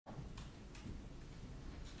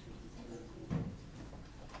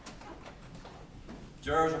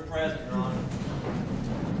Jurors are present, Your Honor.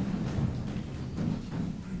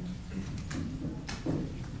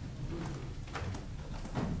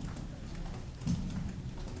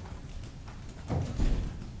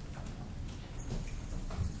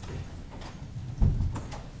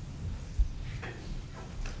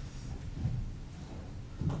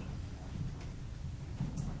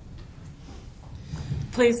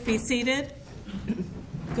 Please be seated.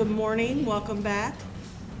 Good morning. Welcome back.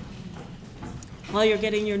 While you're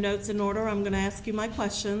getting your notes in order, I'm going to ask you my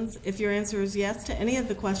questions. If your answer is yes to any of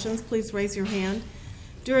the questions, please raise your hand.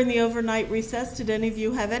 During the overnight recess, did any of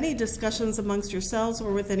you have any discussions amongst yourselves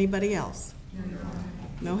or with anybody else?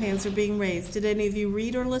 No hands are being raised. Did any of you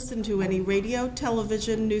read or listen to any radio,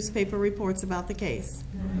 television, newspaper reports about the case?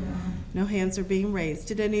 No hands are being raised.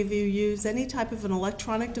 Did any of you use any type of an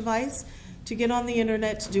electronic device to get on the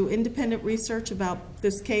internet to do independent research about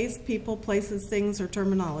this case, people, places, things, or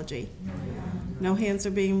terminology? No hands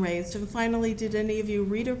are being raised. And finally, did any of you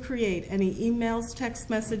read or create any emails, text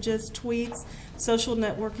messages, tweets, social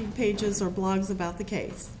networking pages, or blogs about the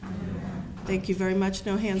case? Thank you very much.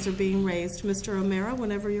 No hands are being raised. Mr. O'Mara,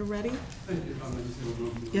 whenever you're ready. Thank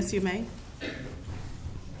you. Yes, you may.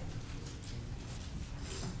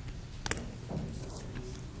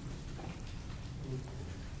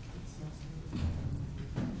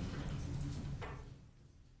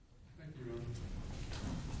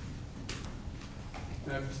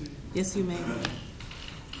 Yes, you may.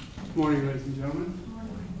 Good morning, ladies and gentlemen.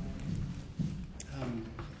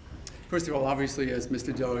 First of all, obviously, as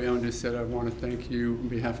Mr. De Leon just said, I want to thank you on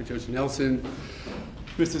behalf of Judge Nelson,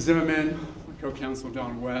 Mr. Zimmerman, my co-counsel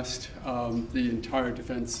Don West, the entire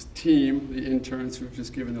defense team, the interns who have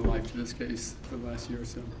just given their life to this case for the last year or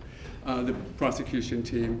so, the prosecution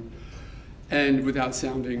team, and without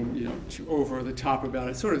sounding, too over the top about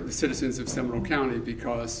it, sort of the citizens of Seminole County,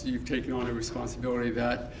 because you've taken on a responsibility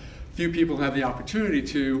that few people have the opportunity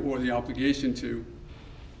to or the obligation to,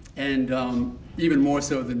 and even more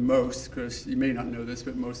so than most, because you may not know this,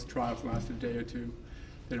 but most trials last a day or two.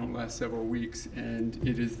 They don't last several weeks, and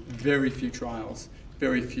it is very few trials,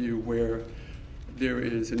 very few where there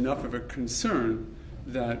is enough of a concern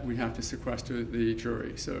that we have to sequester the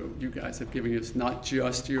jury. So you guys have given us not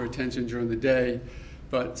just your attention during the day,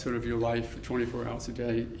 but sort of your life for 24 hours a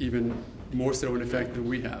day, even more so in effect than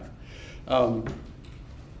we have.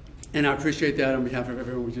 And I appreciate that on behalf of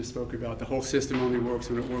everyone we just spoke about. The whole system only works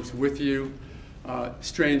when it works with you.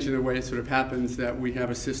 Strange in the way it sort of happens that we have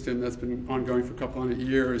a system that's been ongoing for a couple hundred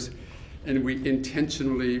years, and we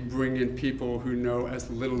intentionally bring in people who know as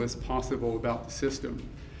little as possible about the system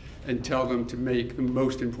and tell them to make the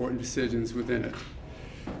most important decisions within it.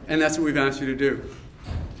 And that's what we've asked you to do.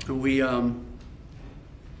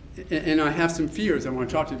 And I have some fears I want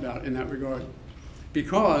to talk to you about in that regard,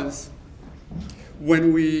 because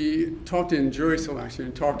when we talked in jury selection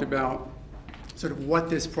and talked about sort of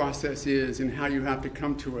what this process is and how you have to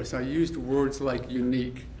come to us, I used words like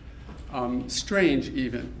unique, strange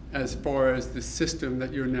even, as far as the system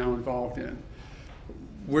that you're now involved in.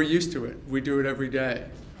 We're used to it. We do it every day.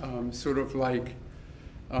 Sort of like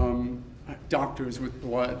doctors with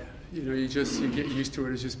blood. You get used to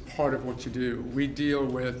it as just part of what you do. We deal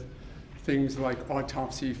with things like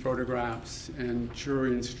autopsy photographs and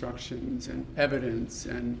jury instructions and evidence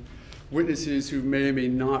and witnesses who may or may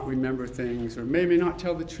not remember things or may or may not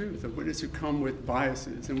tell the truth, of witnesses who come with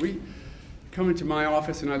biases. And we come into my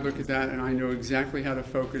office and I look at that and I know exactly how to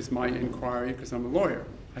focus my inquiry because I'm a lawyer.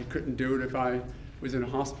 I couldn't do it if I was in a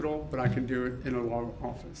hospital, but I can do it in a law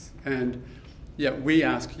office. And yet we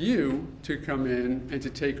ask you to come in and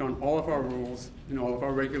to take on all of our rules and all of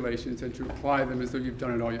our regulations and to apply them as though you've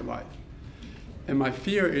done it all your life. And my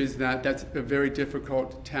fear is that that's a very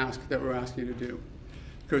difficult task that we're asking you to do.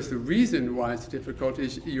 Because the reason why it's difficult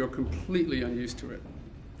is you're completely unused to it.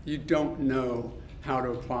 You don't know how to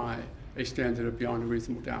apply a standard of beyond a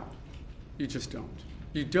reasonable doubt. You just don't.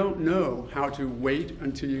 You don't know how to wait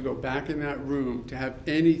until you go back in that room to have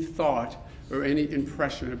any thought or any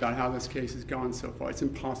impression about how this case has gone so far. It's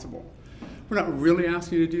impossible. We're not really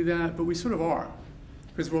asking you to do that, but we sort of are.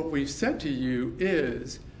 Because what we've said to you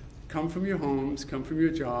is, come from your homes, come from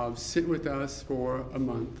your jobs, sit with us for a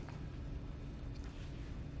month.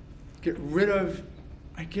 Get rid of,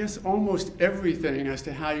 I guess, almost everything as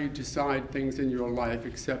to how you decide things in your life,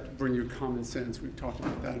 except bring your common sense. We've talked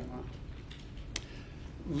about that a lot.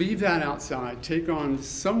 Leave that outside. Take on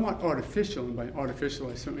somewhat artificial, and by artificial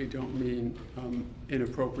I certainly don't mean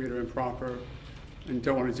inappropriate or improper, and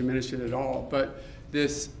don't want to diminish it at all, but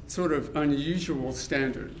this sort of unusual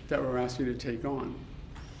standard that we're asking you to take on.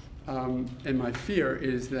 And my fear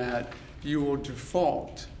is that you will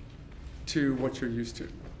default to what you're used to.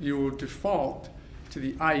 You will default to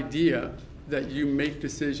the idea that you make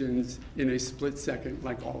decisions in a split second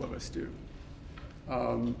like all of us do.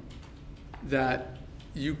 That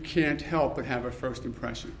you can't help but have a first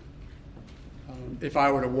impression. If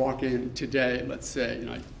I were to walk in today, let's say, and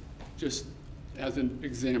I just as an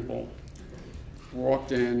example,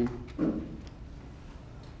 walked in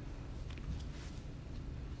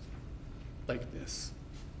like this.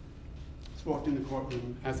 Just walked in the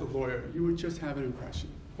courtroom as a lawyer, you would just have an impression.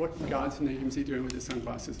 What in God's name is he doing with his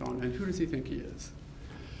sunglasses on, and who does he think he is?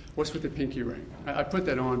 What's with the pinky ring? I put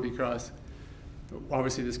that on because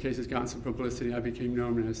obviously this case has gotten some publicity. I became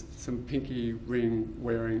known as some pinky ring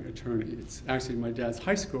wearing attorney. It's actually my dad's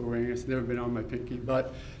high school ring. It's never been on my pinky,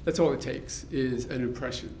 but that's all it takes is an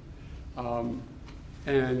impression.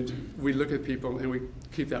 And we look at people and we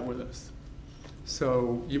keep that with us.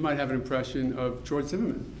 So you might have an impression of George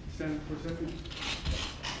Zimmerman. Stand for a second.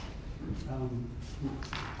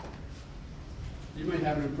 You might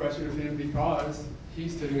have an impression of him because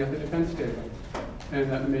he's sitting at the defense table. And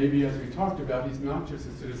that maybe, as we talked about, he's not just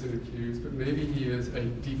a citizen accused, but maybe he is a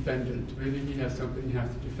defendant. Maybe he has something he has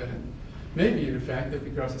to defend. Maybe, in fact, that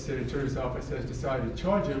because the state attorney's office has decided to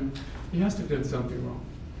charge him, he has to have done something wrong.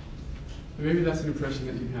 Maybe that's an impression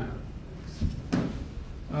that you have.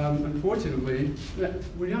 Unfortunately,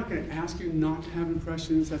 we're not going to ask you not to have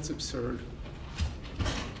impressions. That's absurd.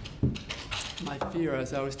 My fear,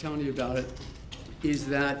 as I was telling you about it, is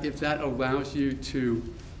that if that allows you to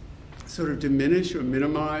sort of diminish or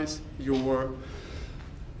minimize your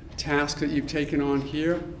task that you've taken on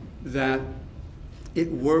here, that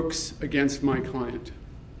it works against my client.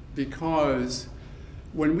 Because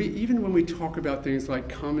even when we talk about things like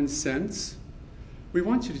common sense, we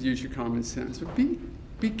want you to use your common sense, but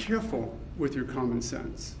be careful with your common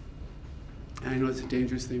sense. And I know it's a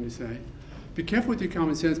dangerous thing to say. Be careful with your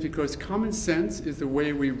common sense, because common sense is the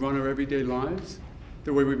way we run our everyday lives,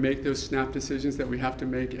 the way we make those snap decisions that we have to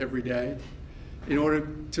make every day in order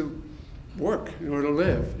to work, in order to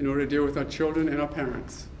live, in order to deal with our children and our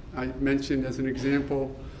parents. I mentioned as an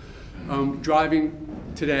example, driving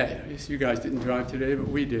today. I guess you guys didn't drive today, but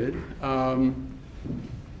we did.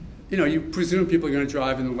 You presume people are going to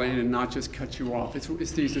drive in the lane and not just cut you off.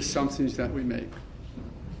 It's these assumptions that we make.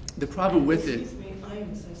 The problem with it... Excuse me, I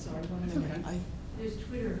am so sorry. 1 minute. Okay. There's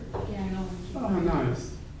Twitter again on. Oh,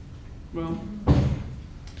 nice. Well,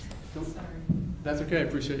 Sorry. that's okay. I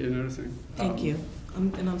appreciate you noticing. Thank you.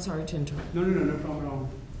 And I'm sorry to interrupt. No problem at all.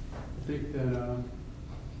 I think that,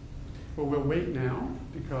 we'll wait now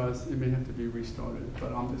because it may have to be restarted,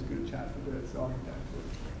 but I'm just going to chat for a bit, so I'll get back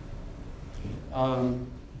to it.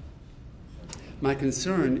 My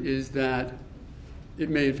concern is that it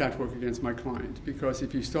may in fact work against my client, because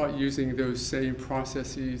if you start using those same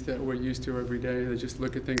processes that we're used to every day, they just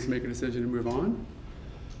look at things, make a decision, and move on,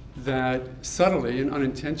 that subtly and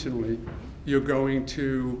unintentionally you're going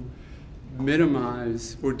to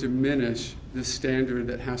minimize or diminish the standard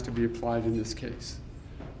that has to be applied in this case.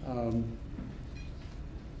 And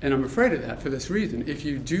I'm afraid of that for this reason. If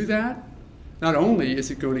you do that, not only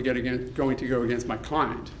is it going to go against my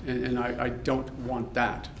client, and I don't want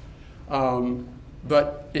that,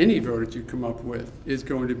 but any verdict you come up with is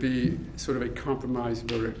going to be sort of a compromised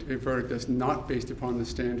verdict, a verdict that's not based upon the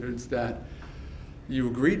standards that you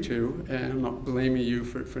agreed to, and I'm not blaming you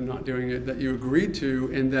for not doing it, that you agreed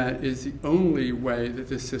to, and that is the only way that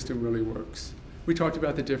this system really works. We talked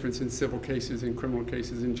about the difference in civil cases and criminal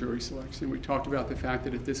cases in jury selection. We talked about the fact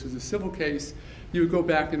that if this was a civil case, you would go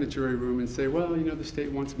back in the jury room and say, well, the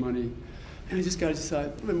state wants money, and you just got to decide a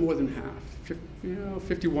little bit more than half,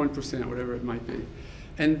 51%, whatever it might be.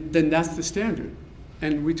 And then that's the standard.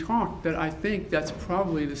 And we talked that I think that's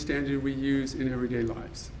probably the standard we use in everyday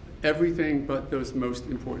lives. Everything but those most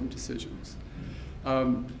important decisions.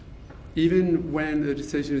 Even when the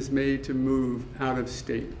decision is made to move out of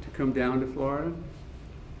state, to come down to Florida,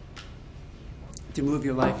 to move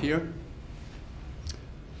your life here.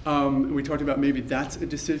 We talked about maybe that's a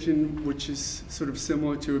decision which is sort of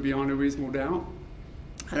similar to a beyond a reasonable doubt.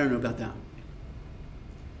 I don't know about that.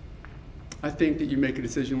 I think that you make a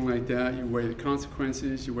decision like that, you weigh the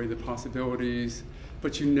consequences, you weigh the possibilities,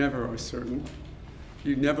 but you never are certain.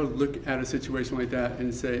 You never look at a situation like that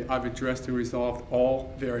and say, I've addressed and resolved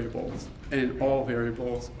all variables, and all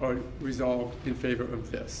variables are resolved in favor of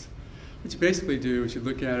this. What you basically do is you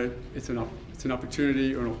look at it, it's an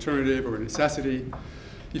opportunity or an alternative or a necessity.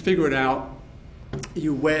 You figure it out,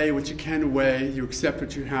 you weigh what you can weigh, you accept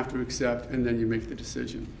what you have to accept, and then you make the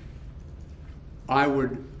decision. I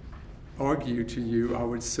would argue to you, I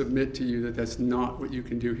would submit to you that that's not what you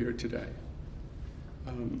can do here today.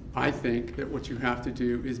 I think that what you have to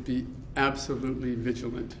do is be absolutely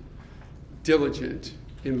vigilant, diligent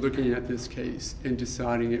in looking at this case and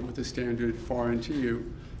deciding it with a standard foreign to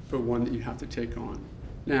you, but one that you have to take on.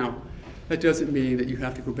 Now, that doesn't mean that you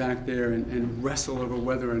have to go back there and wrestle over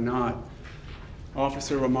whether or not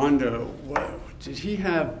Officer Raimondo, did he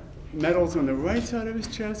have medals on the right side of his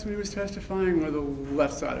chest when he was testifying or the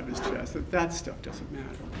left side of his chest? That stuff doesn't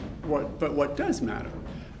matter. But what does matter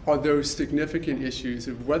are those significant issues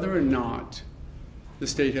of whether or not the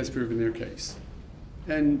state has proven their case.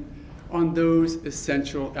 And on those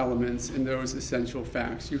essential elements and those essential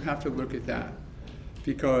facts, you have to look at that.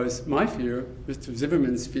 Because my fear, Mr.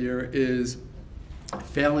 Zimmerman's fear, is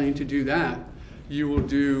failing to do that, you will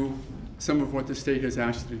do some of what the state has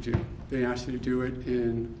asked you to do. They asked you to do it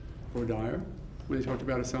in Fort Dyer, when they talked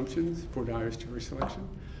about assumptions, Fort Dyer's jury selection.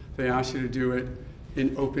 They asked you to do it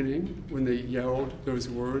in opening, when they yelled those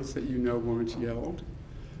words that you know weren't yelled.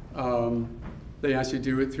 They asked you to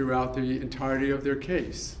do it throughout the entirety of their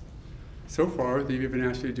case. So far, they've even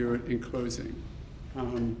asked you to do it in closing.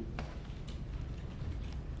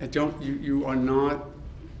 You are not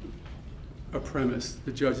a premise.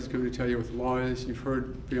 The judge is going to tell you what the law is. You've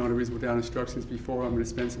heard beyond a reasonable doubt instructions before. I'm going to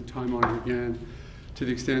spend some time on it again. To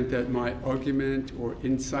the extent that my argument or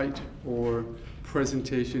insight or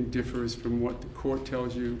presentation differs from what the court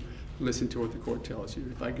tells you, listen to what the court tells you.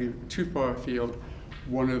 If I go too far afield,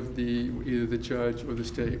 either the judge or the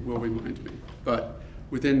state will remind me. But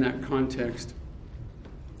within that context,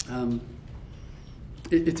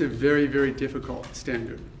 it's a very, very difficult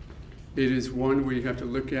standard. It is one where you have to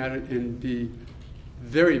look at it and be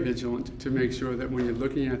very vigilant to make sure that when you're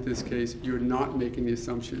looking at this case, you're not making the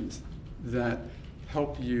assumptions that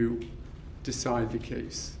help you decide the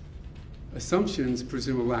case. Assumptions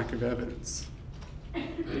presume a lack of evidence,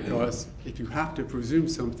 because if you have to presume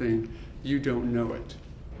something, you don't know it.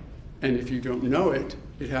 And if you don't know it,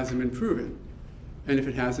 it hasn't been proven. And if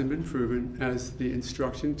it hasn't been proven, as the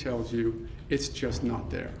instruction tells you, it's just not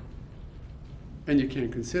there. And you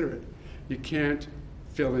can't consider it. You can't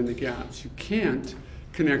fill in the gaps. You can't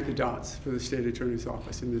connect the dots for the state attorney's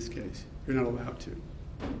office in this case. You're not allowed to.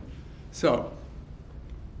 So,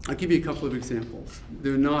 I'll give you a couple of examples.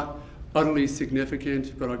 They're not utterly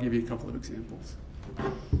significant, but I'll give you a couple of examples.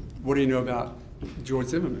 What do you know about George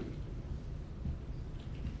Zimmerman?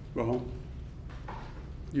 Well,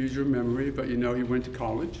 use your memory, but you know he went to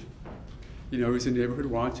college. You know he's a neighborhood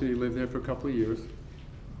watch, and he lived there for a couple of years.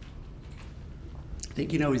 I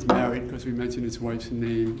think you know he's married because we mentioned his wife's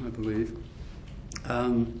name, I believe.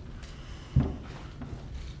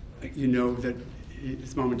 You know that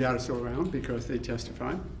his mom and dad are still around because they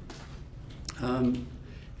testified. And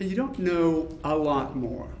you don't know a lot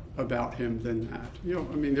more about him than that.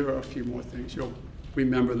 There are a few more things. You'll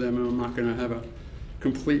remember them, and I'm not going to have a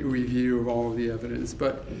complete review of all of the evidence,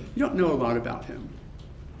 but you don't know a lot about him.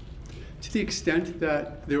 To the extent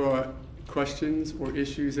that there are questions or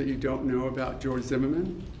issues that you don't know about George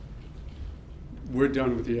Zimmerman, we're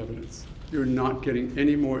done with the evidence. You're not getting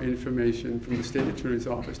any more information from the state attorney's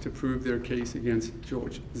office to prove their case against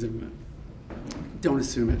George Zimmerman. Don't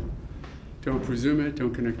assume it. Don't presume it.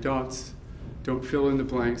 Don't connect dots. Don't fill in the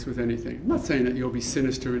blanks with anything. I'm not saying that you'll be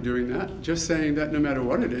sinister in doing that. Just saying that no matter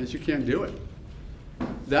what it is, you can't do it.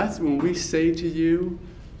 That's when we say to you,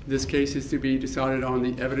 this case is to be decided on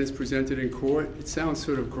the evidence presented in court. It sounds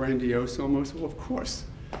sort of grandiose almost. Well, of course,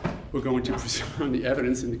 we're going to presume on the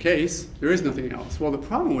evidence in the case. There is nothing else. Well, the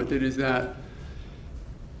problem with it is that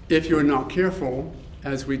if you're not careful,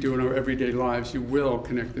 as we do in our everyday lives, you will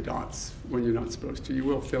connect the dots when you're not supposed to. You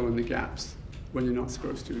will fill in the gaps when you're not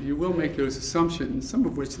supposed to. You will make those assumptions, some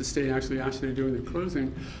of which the state actually asked you to do in their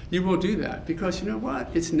closing. You will do that because you know what?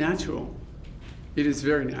 It's natural. It is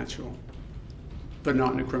very natural, but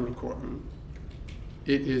not in a criminal courtroom.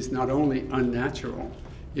 It is not only unnatural,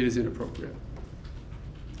 it is inappropriate.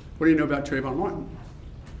 What do you know about Trayvon Martin?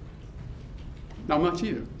 Not much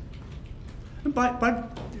either.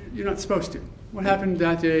 But you're not supposed to. What happened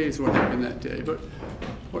that day is what happened that day. But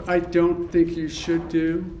what I don't think you should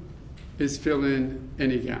do is fill in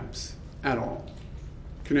any gaps at all.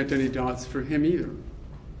 Connect any dots for him either,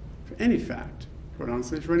 for any fact, quite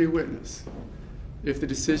honestly, for any witness. If the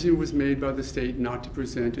decision was made by the state not to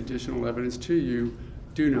present additional evidence to you,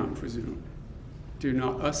 do not presume. Do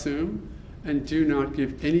not assume, and do not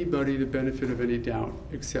give anybody the benefit of any doubt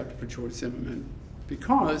except for George Zimmerman.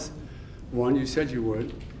 Because, one, you said you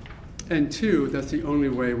would, and two, that's the only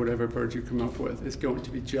way whatever verdict you come up with is going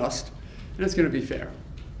to be just, and it's going to be fair.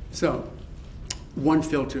 So, one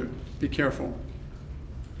filter, be careful.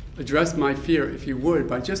 Address my fear, if you would,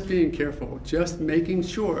 by just being careful, just making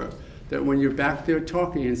sure that when you're back there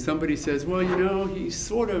talking and somebody says, well, you know, he's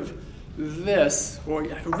sort of this, or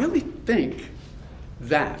I really think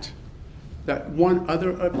that one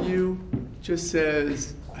other of you just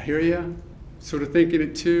says, I hear you, sort of thinking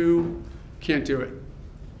it too, can't do it.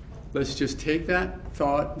 Let's just take that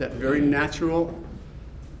thought, that very natural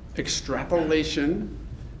extrapolation,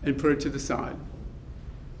 and put it to the side.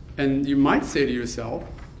 And you might say to yourself,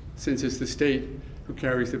 since it's the state who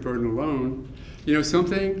carries the burden alone, you know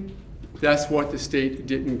something? That's what the state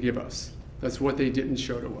didn't give us. That's what they didn't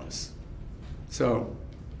show to us. So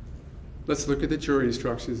let's look at the jury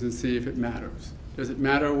instructions and see if it matters. Does it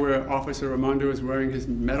matter where Officer Raimondo is wearing his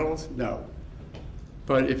medals? No.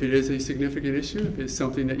 But if it is a significant issue, if it's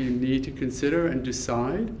something that you need to consider and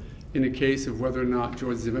decide in the case of whether or not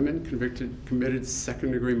George Zimmerman committed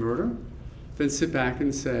second-degree murder, then sit back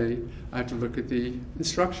and say, I have to look at the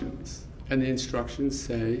instructions. And the instructions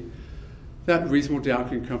say that reasonable doubt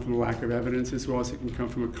can come from a lack of evidence as well as it can come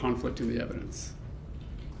from a conflict in the evidence.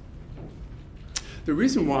 The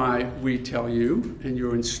reason why we tell you, and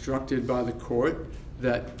you're instructed by the court,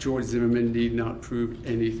 that George Zimmerman need not prove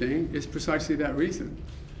anything is precisely that reason.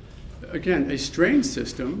 Again, a strange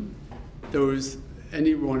system,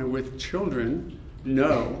 anyone with children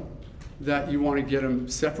know that you want to get them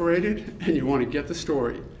separated and you want to get the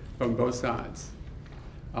story from both sides.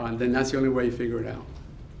 And then that's the only way you figure it out.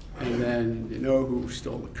 And then you know who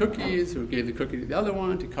stole the cookies, who gave the cookie to the other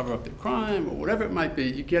one to cover up the crime, or whatever it might be.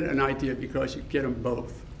 You get an idea because you get them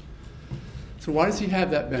both. So why does he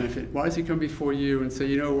have that benefit? Why does he come before you and say,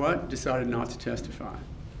 you know what, decided not to testify?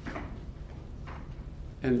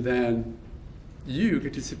 And then you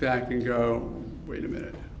get to sit back and go, wait a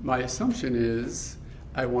minute, my assumption is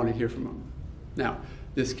I want to hear from him. Now,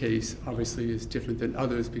 this case obviously is different than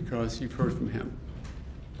others because you've heard from him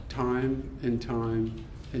time and time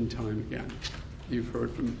and time again. You've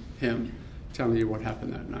heard from him telling you what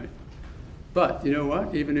happened that night. But you know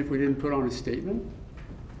what? Even if we didn't put on a statement,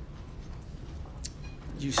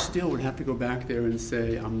 you still would have to go back there and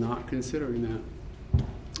say, I'm not considering that.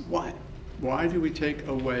 Why? Why do we take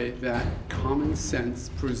away that common sense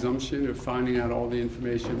presumption of finding out all the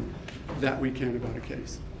information that we can about a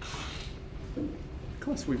case?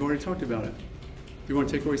 Because we've already talked about it. If you want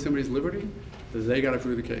to take away somebody's liberty, they got to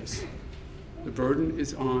prove the case. The burden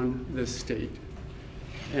is on the state.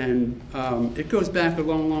 And it goes back a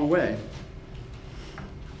long, long way.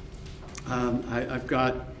 I've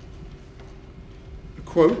got a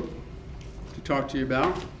quote to talk to you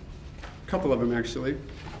about, a couple of them actually.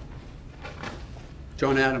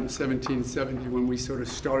 John Adams, 1770, when we sort of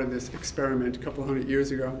started this experiment a couple hundred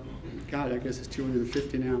years ago. God, I guess it's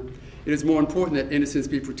 250 now. It is more important that innocence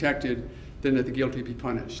be protected than that the guilty be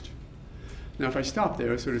punished. Now, if I stop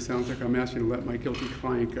there, it sort of sounds like I'm asking to let my guilty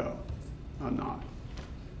client go. I'm not.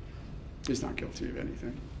 He's not guilty of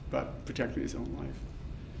anything but protecting his own life.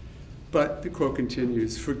 But the quote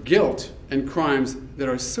continues, for guilt and crimes that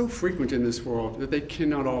are so frequent in this world that they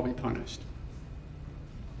cannot all be punished.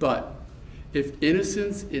 But if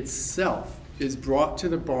innocence itself is brought to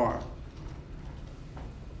the bar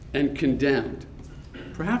and condemned,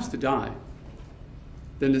 perhaps to die,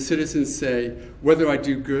 then the citizens say, whether I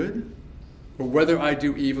do good or whether I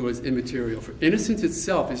do evil is immaterial. For innocence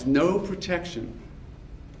itself is no protection.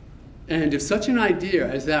 And if such an idea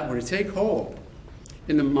as that were to take hold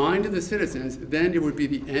in the mind of the citizens, then it would be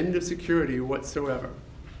the end of security whatsoever.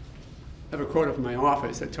 I have a quote from my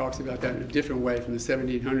office that talks about that in a different way from the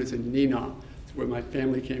 1700s in Neenah, where my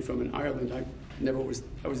family came from in Ireland.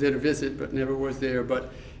 I was there to visit, but never was there.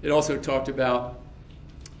 But it also talked about,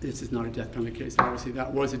 this is not a death penalty case, obviously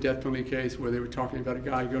that was a death penalty case where they were talking about a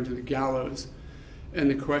guy going to the gallows. And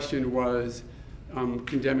the question was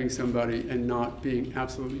condemning somebody and not being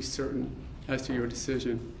absolutely certain as to your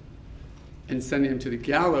decision. And sending him to the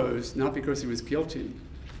gallows, not because he was guilty,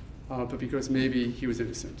 but because maybe he was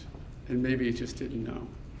innocent. And maybe he just didn't know.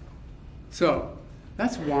 So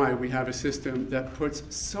that's why we have a system that puts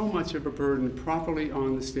so much of a burden properly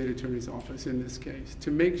on the state attorney's office in this case,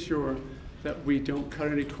 to make sure that we don't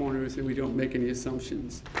cut any corners and we don't make any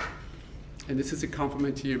assumptions. And this is a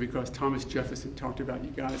compliment to you because Thomas Jefferson talked about you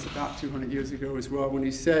guys about 200 years ago as well when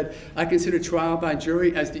he said, I consider trial by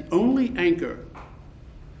jury as the only anchor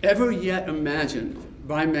ever yet imagined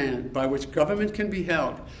by man by which government can be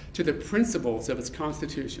held to the principles of its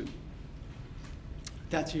constitution.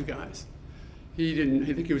 That's you guys.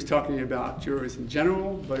 I think he was talking about jurors in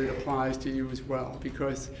general, but it applies to you as well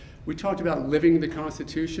because we talked about living the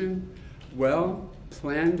Constitution. Well,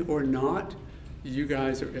 planned or not, you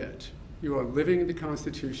guys are it. You are living the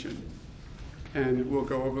Constitution. And we'll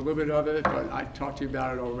go over a little bit of it, but I talked to you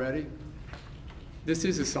about it already. this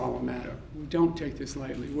is a solemn matter. We don't take this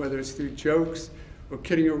lightly, whether it's through jokes or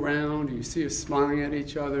kidding around, or you see us smiling at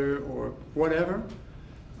each other or whatever.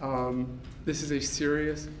 This is a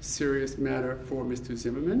serious, serious matter for Mr.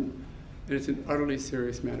 Zimmerman, and it's an utterly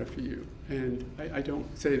serious matter for you. And I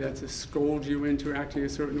don't say that to scold you into acting a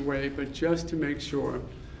certain way, but just to make sure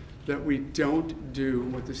that we don't do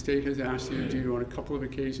what the state has asked you to do on a couple of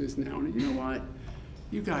occasions now. And you know what?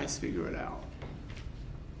 You guys figure it out.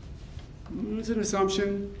 It's an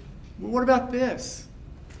assumption. Well, what about this?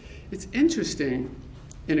 It's interesting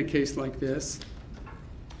in a case like this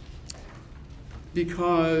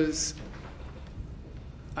because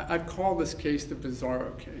I've called this case the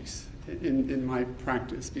bizarro case in my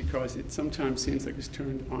practice because it sometimes seems like it's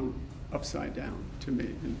turned on upside down to me.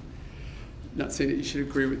 And not saying that you should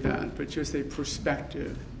agree with that, but just a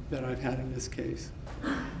perspective that I've had in this case.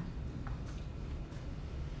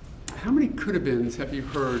 How many could-have-beens have you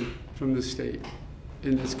heard from the state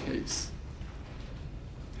in this case?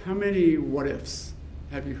 How many what-ifs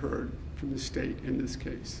have you heard from the state in this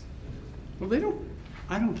case? Well,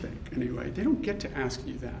 I don't think, anyway, they don't get to ask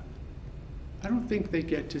you that. I don't think they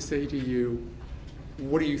get to say to you,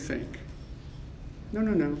 what do you think? No,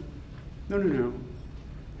 no, no. No, no, no.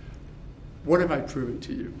 What have I proven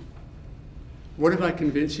to you? What have I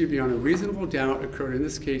convinced you beyond a reasonable doubt occurred in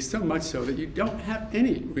this case, so much so that you don't have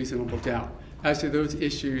any reasonable doubt as to those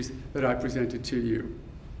issues that I presented to you?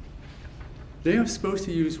 They are supposed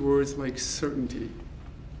to use words like certainty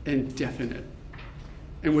and definite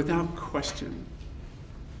and without question,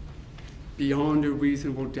 beyond a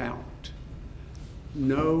reasonable doubt,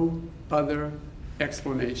 no other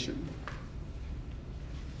explanation.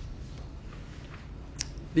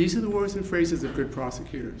 These are the words and phrases of good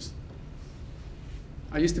prosecutors.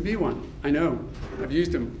 I used to be one. I know. I've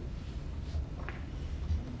used them.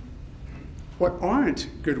 What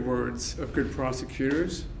aren't good words of good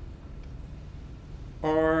prosecutors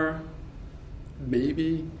are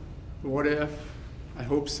maybe, what if, I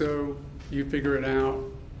hope so, you figure it out,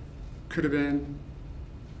 could have been.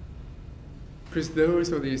 Because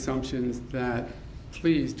those are the assumptions that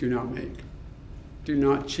please do not make. Do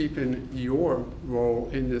not cheapen your role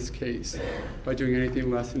in this case by doing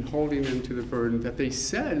anything less than holding them to the burden that they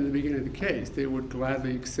said in the beginning of the case they would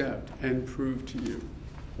gladly accept and prove to you.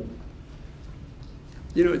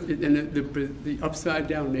 You know, and the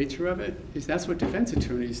upside-down nature of it is that's what defense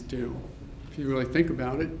attorneys do. If you really think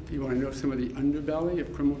about it, if you want to know some of the underbelly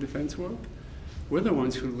of criminal defense work, we're the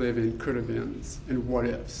ones who live in could-have-beens and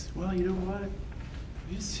what-ifs. Well, you know what?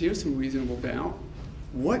 Here's some reasonable doubt.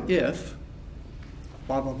 What if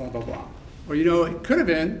blah, blah, blah, blah, blah. Or, you know, it could have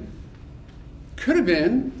been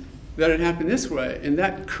that it happened this way. And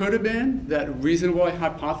that could have been, that reasonable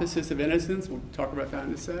hypothesis of innocence, we'll talk about that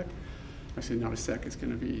in a sec. Actually, not a sec, it's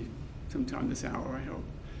going to be sometime this hour, I hope.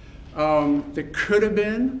 The could have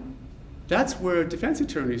been, that's where defense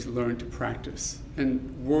attorneys learn to practice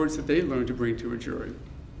and words that they learn to bring to a jury.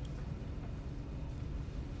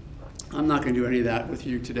 I'm not going to do any of that with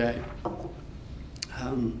you today.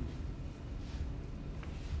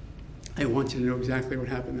 I want you to know exactly what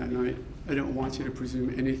happened that night. I don't want you to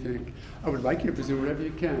presume anything. I would like you to presume whatever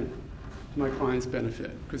you can to my client's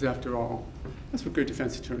benefit, because after all, that's what good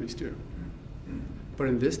defense attorneys do. But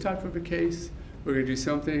in this type of a case, we're going to do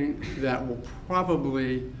something that will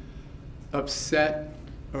probably upset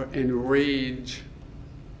or enrage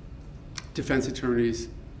defense attorneys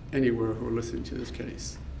anywhere who are listening to this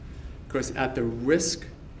case. Because at the risk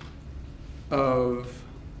of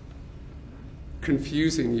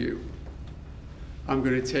confusing you, I'm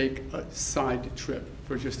going to take a side trip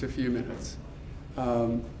for just a few minutes.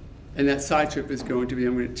 And that side trip is going to be,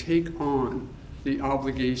 I'm going to take on the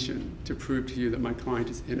obligation to prove to you that my client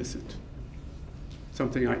is innocent.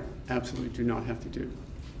 Something I absolutely do not have to do.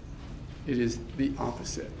 It is the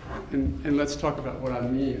opposite. And let's talk about what I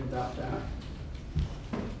mean about that.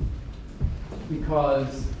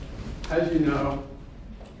 Because, as you know,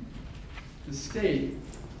 the state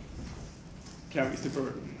carries the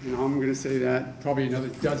burden. And I'm going to say that probably another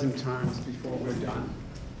dozen times before we're done.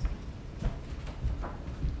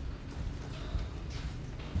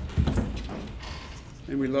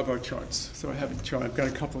 And we love our charts. So I have a chart. I've got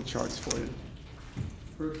a couple of charts for you.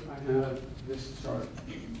 First, I have this chart,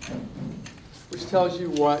 which tells you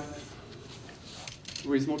what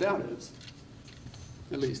reasonable doubt is.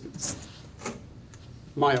 At least it's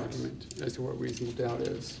my argument as to what reasonable doubt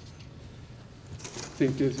is. I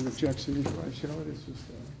think there's an objection before I show it. It's just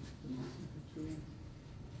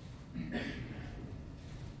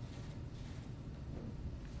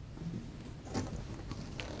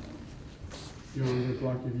you want to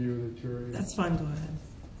block your view of the jury? That's fine, go ahead.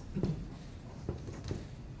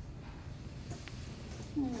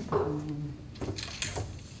 you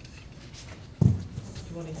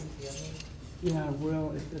want to use the other one? Yeah,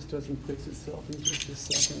 well, if this doesn't fix itself in just a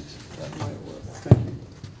second, that might work. Thank you.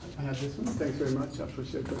 I have this one. Thanks very much. I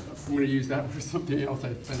appreciate it. I'm going to use that for something else,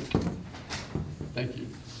 I think. Thank you.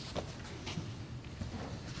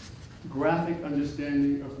 Graphic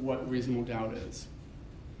understanding of what reasonable doubt is.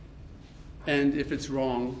 And if it's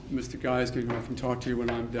wrong, Mr. Guy is going to go off and talk to you when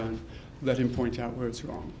I'm done. Let him point out where it's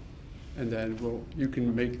wrong. And then you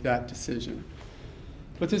can make that decision.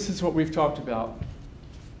 But this is what we've talked about.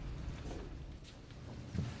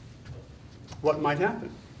 What might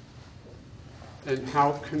happen? And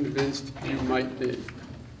how convinced you might be.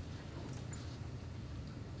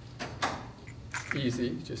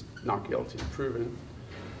 Easy, just not guilty, proven.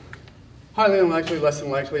 Highly unlikely, less than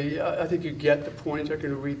likely. I think you get the point. I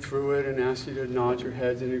can read through it and ask you to nod your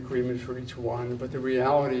heads in agreement for each one. But the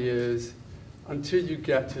reality is, until you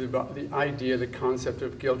get to the idea, the concept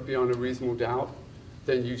of guilt beyond a reasonable doubt,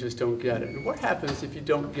 then you just don't get it. And what happens if you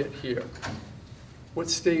don't get here? What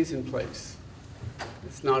stays in place?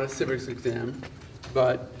 It's not a civics exam,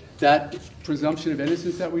 but that presumption of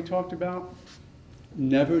innocence that we talked about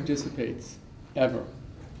never dissipates, ever.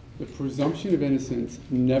 The presumption of innocence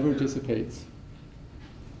never dissipates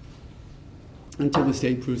until the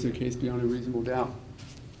state proves their case beyond a reasonable doubt,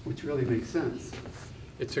 which really makes sense.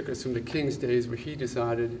 It took us from the king's days where he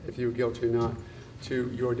decided if you were guilty or not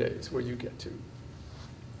to your days where you get to.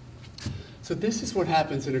 So this is what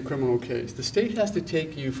happens in a criminal case. The state has to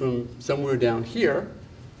take you from somewhere down here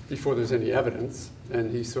before there's any evidence,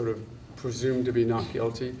 and he's sort of presumed to be not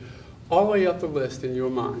guilty, all the way up the list in your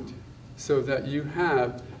mind, so that you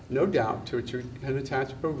have no doubt to which you can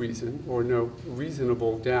attach a reason, or no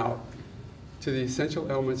reasonable doubt, to the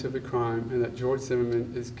essential elements of the crime, and that George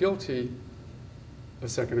Zimmerman is guilty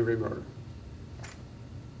of second-degree murder.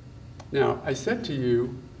 Now, I said to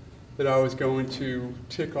you that I was going to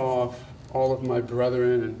tick off all of my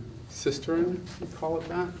brethren and sisterin, you call it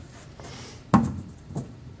that?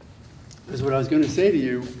 Because what I was going to say to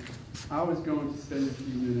you, I was going to spend a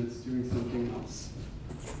few minutes doing something else.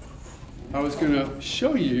 I was going to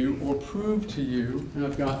show you or prove to you, and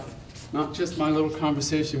I've got not just my little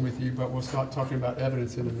conversation with you, but we'll start talking about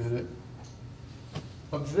evidence in a minute,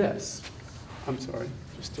 of this. I'm sorry,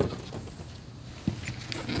 just a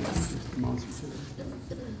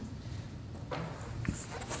demonstrative.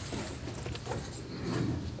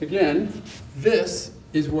 Again, this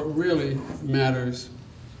is what really matters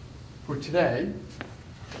for today,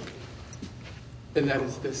 and that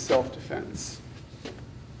is this self-defense.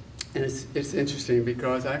 And it's interesting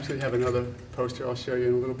because I actually have another poster I'll show you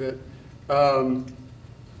in a little bit.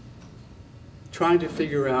 Trying to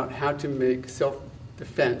figure out how to make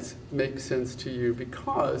self-defense make sense to you,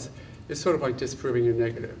 because it's sort of like disproving a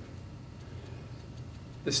negative.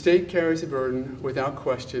 The state carries the burden, without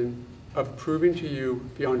question, of proving to you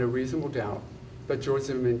beyond a reasonable doubt that George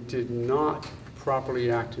Zimmerman did not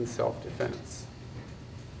properly act in self-defense.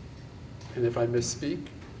 And if I misspeak,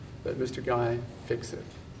 let Mr. Guy fix it.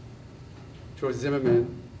 George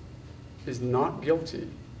Zimmerman is not guilty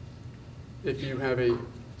if you have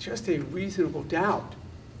just a reasonable doubt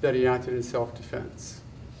that he acted in self-defense.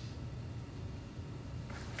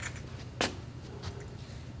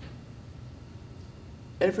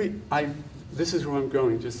 This is where I'm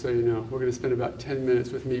going, just so you know. We're going to spend about 10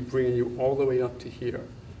 minutes with me bringing you all the way up to here,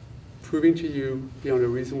 proving to you beyond a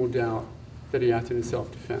reasonable doubt that he acted in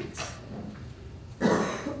self-defense.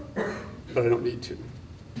 But I don't need to.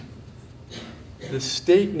 The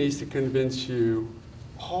state needs to convince you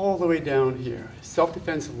all the way down here.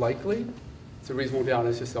 Self-defense likely? It's a reasonable doubt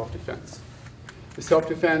as to self-defense. Is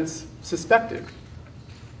self-defense suspected?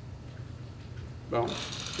 Well,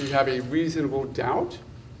 do you have a reasonable doubt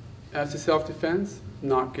as to self-defense?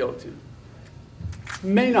 Not guilty.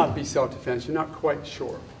 May not be self-defense, you're not quite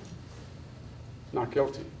sure. Not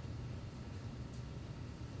guilty.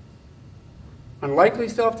 Unlikely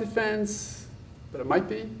self-defense, but it might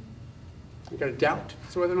be. You got a doubt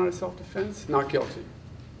as to whether or not it's self-defense? Not guilty.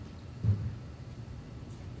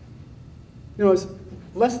 You know, it's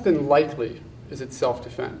less than likely is it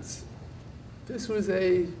self-defense. This was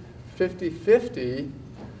a 50-50.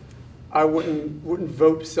 I wouldn't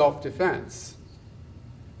vote self-defense.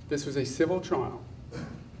 This was a civil trial.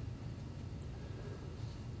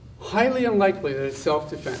 Highly unlikely that it's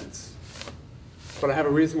self-defense, but I have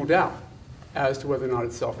a reasonable doubt as to whether or not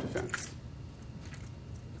it's self-defense.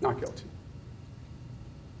 Not guilty.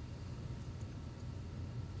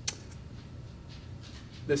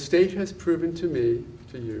 The state has proven to me,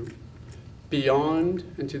 to you, beyond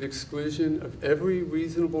and to the exclusion of every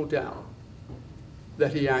reasonable doubt,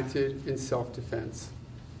 that he acted in self-defense.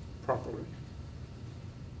 properly.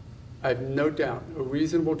 I have no doubt, a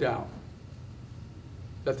reasonable doubt,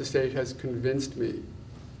 that the state has convinced me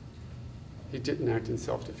he didn't act in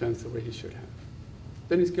self-defense the way he should have.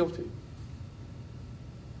 Then he's guilty.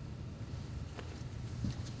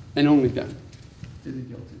 And only then is he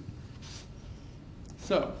guilty.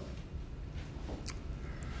 So,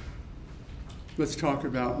 let's talk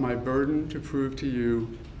about my burden to prove to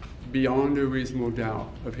you beyond a reasonable doubt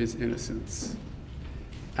of his innocence.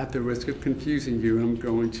 At the risk of confusing you, I'm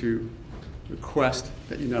going to request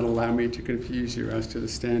that you not allow me to confuse you as to the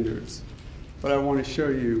standards. But I want to show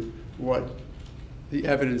you what the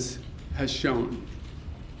evidence has shown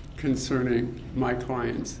concerning my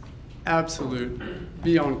client's absolute,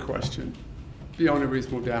 beyond question, beyond a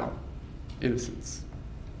reasonable doubt, innocence.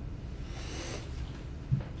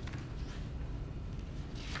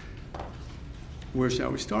 Where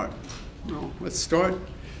shall we start? Well, let's start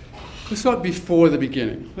before the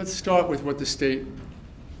beginning. Let's start with what the state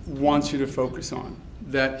wants you to focus on,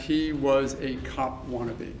 that he was a cop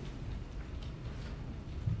wannabe.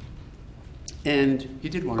 And he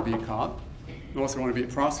did want to be a cop. He also wanted to be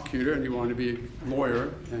a prosecutor, and he wanted to be a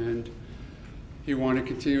lawyer, and he wanted to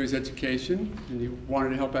continue his education, and he wanted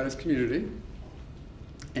to help out his community,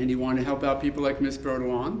 and he wanted to help out people like Miss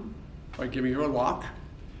Bertolon by giving her a lock,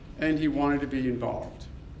 and he wanted to be involved.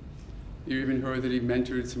 You even heard that he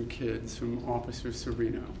mentored some kids from Officer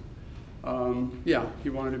Serino. Yeah, he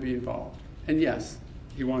wanted to be involved. And yes,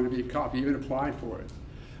 he wanted to be a cop. He even applied for it.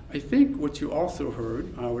 I think what you also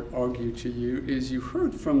heard, I would argue to you, is you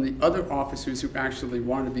heard from the other officers who actually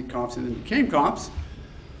wanted to be cops and then became cops,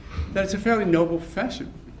 that it's a fairly noble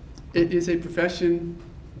profession. It is a profession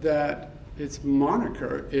that its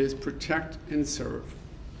moniker is protect and serve.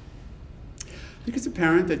 I think it's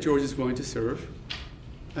apparent that George is willing to serve.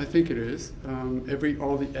 I think it is.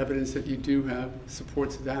 All the evidence that you do have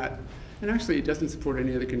supports that. And actually, it doesn't support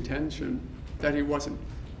any of the contention that he wasn't.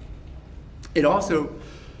 It also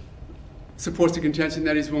supports the contention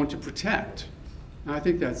that he's willing to protect. And I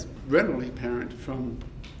think that's readily apparent from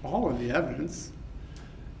all of the evidence.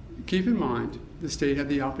 Keep in mind, the state had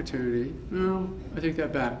the opportunity, no, I take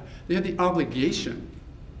that back. They had the obligation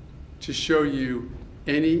to show you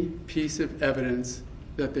any piece of evidence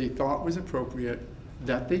that they thought was appropriate,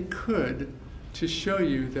 that they could, to show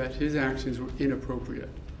you that his actions were inappropriate.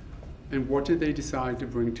 And what did they decide to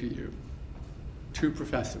bring to you? 2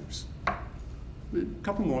 professors. A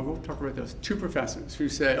couple more, we'll talk about those. 2 professors who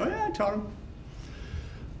say, oh yeah, I taught him.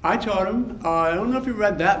 I don't know if you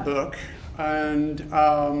read that book, and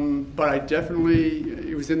but I definitely,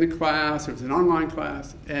 it was in the class, it was an online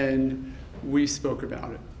class, and we spoke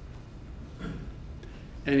about it.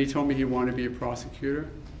 And he told me he wanted to be a prosecutor.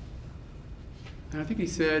 And I think he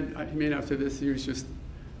said, I mean, after this, he was just,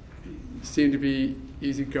 he seemed to be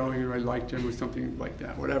easygoing, or I liked him, or something like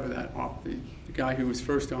that, whatever that, the guy who was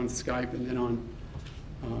first on Skype and then on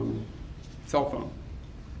cell phone.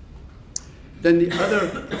 Then the other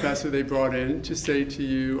professor they brought in to say to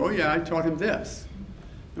you, oh yeah, I taught him this.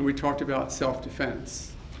 And we talked about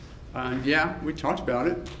self-defense. And yeah, we talked about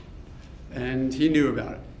it, and he knew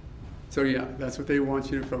about it. So yeah, that's what they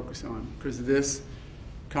want you to focus on, because this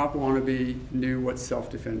cop wannabe knew what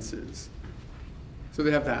self-defense is. So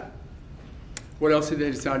they have that. What else did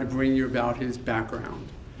they decide to bring you about his background?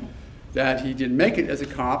 That he didn't make it as a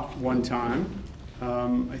cop one time.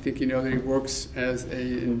 I think you know that he works as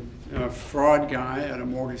a fraud guy at a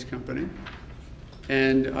mortgage company.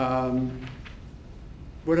 And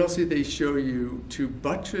what else did they show you to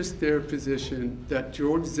buttress their position that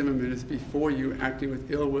George Zimmerman is before you acting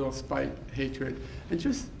with ill will, spite, hatred, and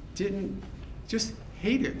just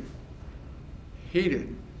hated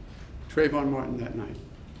Trayvon Martin that night?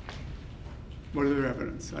 What other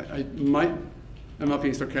evidence? I'm not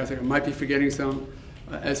being sarcastic, I might be forgetting some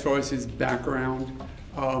as far as his background.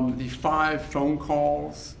 The 5 phone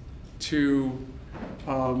calls to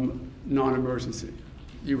non-emergency.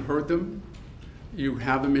 You heard them, you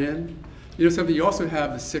have them in. You know something, you also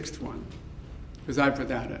have the 6th one, because I put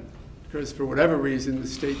that in. Because for whatever reason, the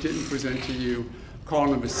state didn't present to you call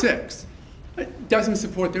number 6. It doesn't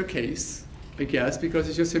support their case, I guess, because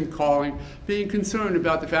it's just him calling, being concerned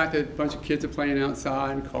about the fact that a bunch of kids are playing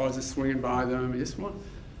outside and cars are swinging by them. He just not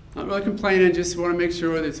really complaining, just want to make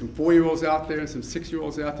sure there's some 4-year-olds out there and some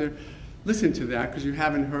 6-year-olds out there. Listen to that, because you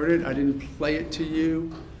haven't heard it. I didn't play it to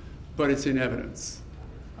you, but it's in evidence.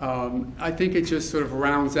 I think it just sort of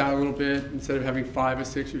rounds out a little bit. Instead of having 5 or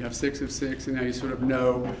 6, you have 6 of 6, and now you sort of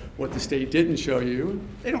know what the state didn't show you.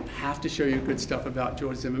 They don't have to show you good stuff about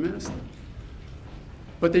George Zimmerman.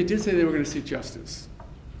 But they did say they were going to seek justice.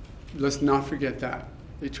 Let's not forget that.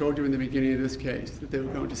 They told you in the beginning of this case that they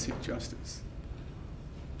were going to seek justice.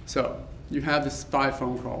 So you have this 5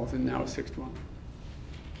 phone calls and now a 6th one.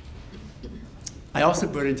 I also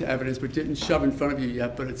put into evidence, but didn't shove in front of you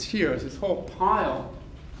yet, but it's here. It's this whole pile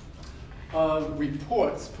of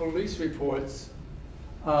reports, police reports,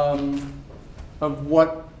 of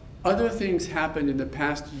what other things happened in the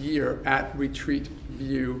past year at Retreat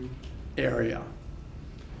View area.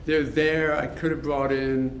 They're there. I could have brought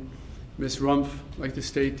in Ms. Rumpf, like the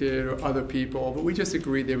state did, or other people, but we just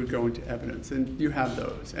agreed they would go into evidence, and you have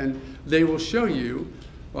those. And they will show you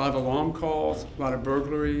a lot of alarm calls, a lot of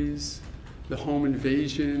burglaries, the home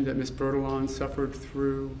invasion that Ms. Bertolon suffered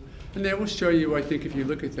through. And they will show you, I think, if you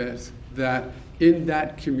look at this, that in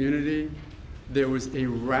that community, there was a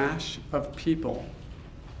rash of people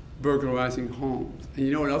burglarizing homes. And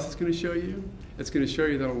you know what else it's going to show you? It's going to show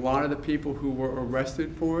you that a lot of the people who were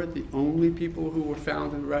arrested for it, the only people who were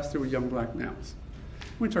found and arrested were young black males.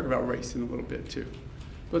 We're going to talk about race in a little bit too.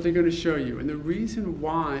 But they're going to show you. And the reason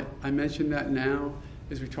why I mention that now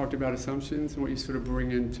is we talked about assumptions and what you sort of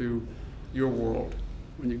bring into your world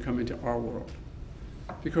when you come into our world.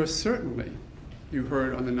 Because certainly you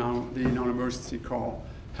heard on the non-emergency call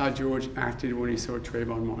how George acted when he saw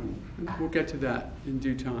Trayvon Martin. And we'll get to that in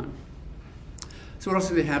due time. So what else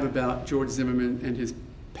do they have about George Zimmerman and his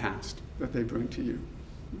past that they bring to you?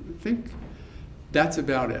 I think that's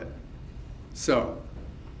about it. So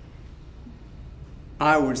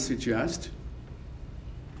I would suggest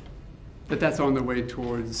that that's on the way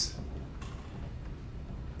towards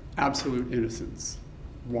absolute innocence.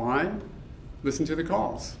 Why? Listen to the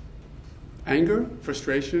calls. Anger,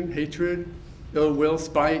 frustration, hatred, ill will,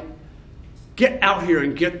 spite. Get out here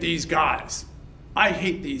and get these guys. I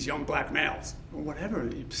hate these young black males. Or whatever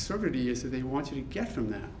the absurdity is that they want you to get from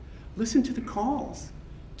that. Listen to the calls.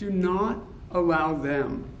 Do not allow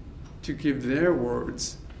them to give their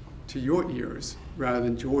words to your ears rather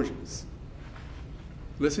than George's.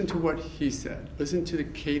 Listen to what he said. Listen to the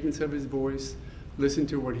cadence of his voice. Listen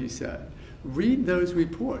to what he said. Read those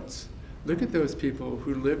reports. Look at those people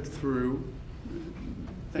who lived through,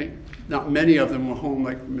 not many of them were home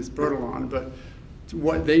like Ms. Bertolon, but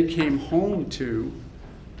what they came home to,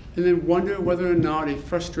 and then wonder whether or not a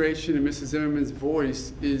frustration in Mrs. Zimmerman's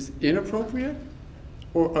voice is inappropriate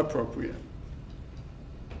or appropriate.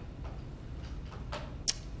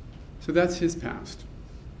 So that's his past.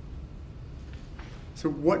 So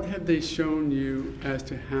what have they shown you as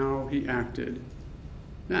to how he acted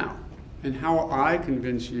now? And how will I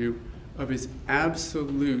convince you of his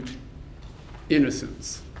absolute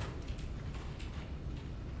innocence?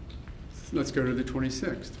 Let's go to the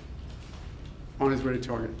 26th. On his way to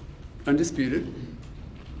Target. Undisputed.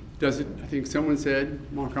 Does it, I think someone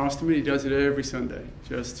said, Mark Osterman, he does it every Sunday.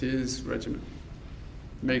 Just his regimen.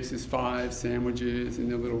 Makes his 5 sandwiches in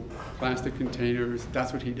the little plastic containers.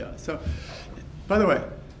 That's what he does. So, by the way,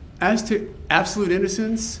 as to absolute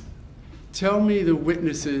innocence, tell me the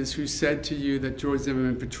witnesses who said to you that George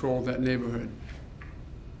Zimmerman patrolled that neighborhood.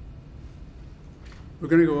 We're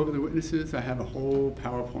going to go over the witnesses. I have a whole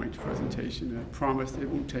PowerPoint presentation. I promise it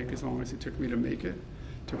won't take as long as it took me to make it,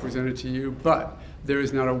 to present it to you. But there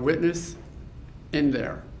is not a witness in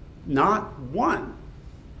there. Not one.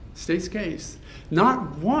 State's case.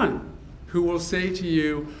 Not one who will say to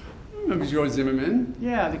you, remember George Zimmerman?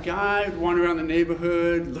 Yeah, the guy who wandered around the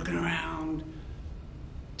neighborhood, looking around,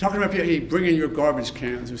 talking about people, hey, bring in your garbage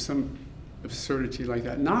cans or some absurdity like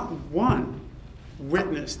that. Not one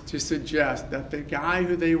witness to suggest that the guy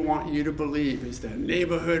who they want you to believe is the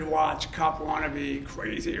neighborhood watch, cop wannabe,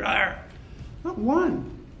 crazy, not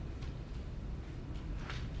one.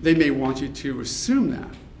 They may want you to assume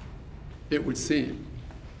that, it would seem.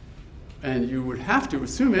 And you would have to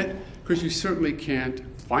assume it because you certainly can't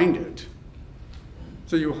find it.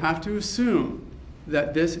 So you'll have to assume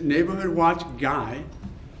that this neighborhood watch guy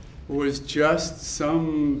was just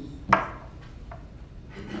some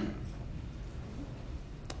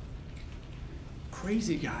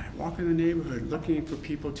crazy guy walking the neighborhood looking for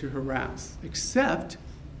people to harass, except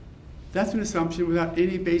that's an assumption without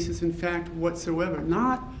any basis in fact whatsoever.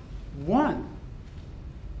 Not one.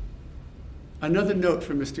 Another note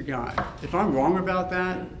from Mr. Guy. If I'm wrong about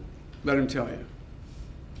that, let him tell you.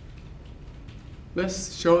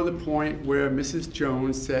 Let's show the point where Mrs.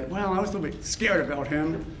 Jones said, well, I was a little bit scared about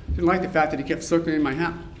him. Didn't like the fact that he kept circling in my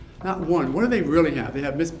house. Not one. What do they really have? They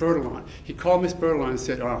have Miss Bertolon. He called Miss Bertolon and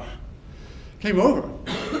said, oh, came over.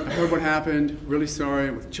 I heard what happened. Really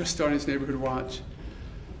sorry. We're just starting this neighborhood watch.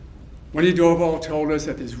 Wendy Doorball told us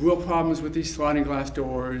that there's real problems with these sliding glass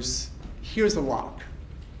doors. Here's a lock.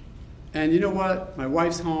 And you know what? My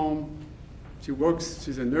wife's home. She works,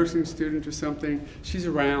 she's a nursing student or something. She's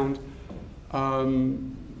around.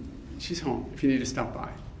 She's home if you need to stop by.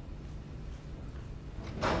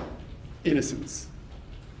 Innocence.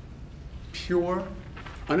 Pure,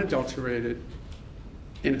 unadulterated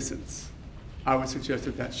innocence. I would suggest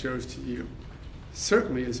that that shows to you.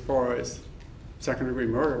 Certainly as far as second-degree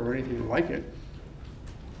murder or anything like it.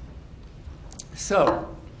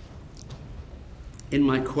 So, in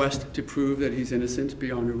my quest to prove that he's innocent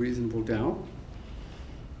beyond a reasonable doubt,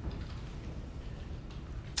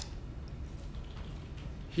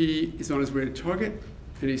 he is on his way to Target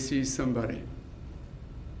and he sees somebody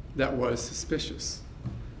that was suspicious.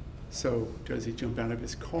 So does he jump out of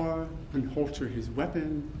his car, unholster his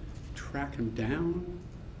weapon, track him down,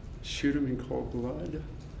 shoot him in cold blood?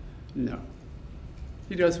 No.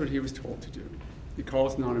 He does what he was told to do. He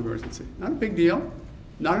calls non-emergency. Not a big deal,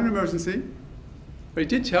 not an emergency. But he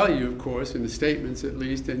did tell you, of course, in the statements at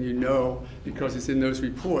least, and you know, because it's in those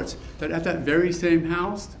reports, that at that very same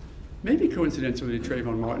house, maybe coincidentally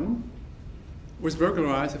Trayvon Martin, was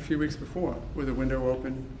burglarized a few weeks before with a window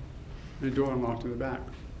open and a door unlocked in the back.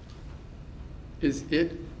 Is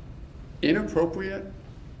it inappropriate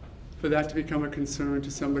for that to become a concern to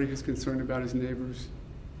somebody who's concerned about his neighbors?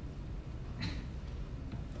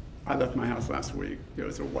 I left my house last week. There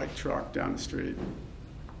was a white truck down the street.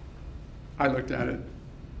 I looked at it.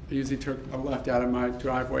 I usually took a left out of my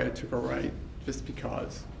driveway. I took a right just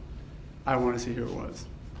because I want to see who it was.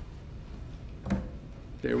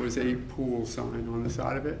 There was a pool sign on the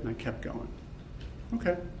side of it, and I kept going.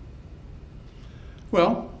 Okay.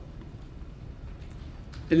 Well,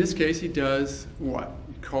 in this case, he does what?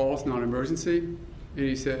 He calls non-emergency, and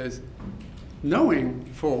he says, knowing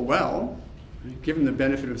full well, given the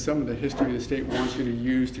benefit of some of the history the state wants you to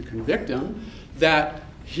use to convict him, that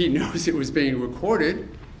he knows it was being recorded.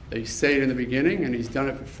 They say it in the beginning, and he's done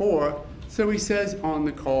it before. So he says on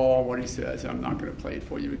the call what he says. I'm not going to play it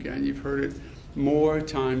for you again. You've heard it more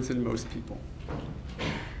times than most people.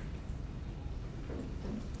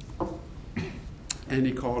 And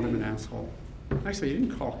he called him an asshole. Actually, he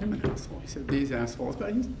didn't call him an asshole. He said these assholes,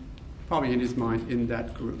 but he's probably in his mind in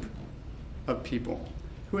that group of people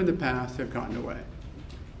who in the past have gotten away.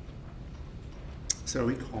 So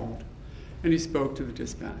he called, and he spoke to the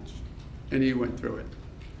dispatch, and he went through it.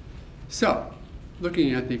 So,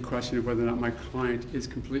 looking at the question of whether or not my client is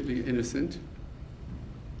completely innocent,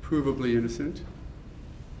 provably innocent,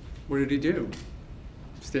 what did he do?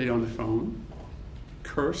 Stayed on the phone,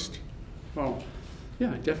 cursed. Well,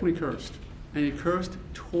 yeah, definitely cursed. And he cursed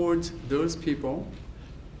towards those people,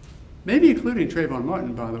 maybe including Trayvon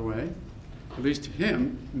Martin, by the way, at least to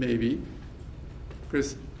him, maybe,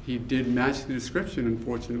 because he did match the description,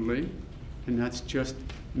 unfortunately, and that's just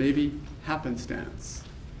maybe happenstance.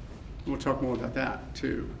 We'll talk more about that,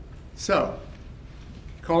 too. So,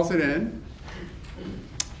 calls it in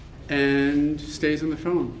and stays on the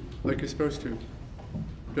phone like you're supposed to.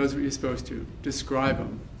 Does what you're supposed to. Describe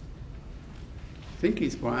him. Think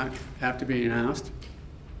he's black after being asked.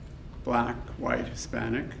 Black, white,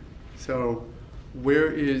 Hispanic. So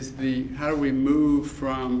where is the, how do we move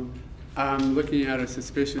from I'm looking at a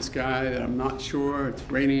suspicious guy that I'm not sure, it's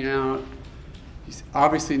raining out, he's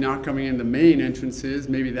obviously not coming in the main entrances,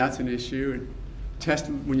 maybe that's an issue.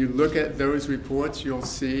 When you look at those reports, you'll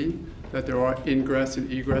see that there are ingress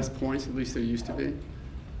and egress points, at least there used to be,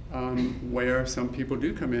 where some people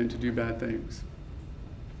do come in to do bad things.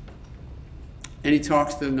 And he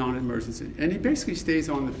talks to the non-emergency. And he basically stays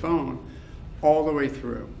on the phone all the way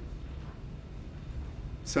through.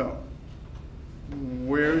 So,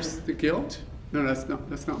 where's the guilt? No, that's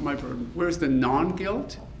not my burden. Where's the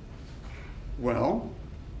non-guilt? Well,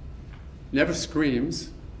 never screams.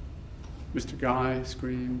 Mr. Guy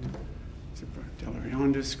screamed. Mr.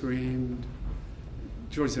 Delarianda screamed.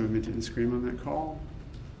 George Zimmerman didn't scream on that call.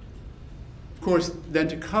 Of course, then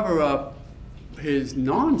to cover up his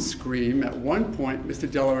non-scream, at one point, Mr.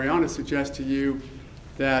 Delarianda suggests to you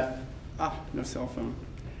that, no cell phone,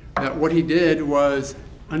 that what he did was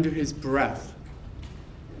under his breath.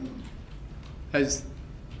 As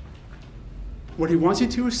what he wants you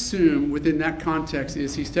to assume within that context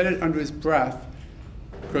is he said it under his breath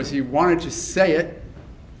because he wanted to say it,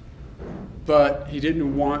 but he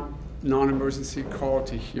didn't want non-emergency call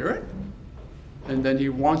to hear it. And then he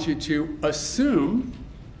wants you to assume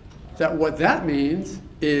that what that means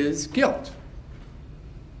is guilt.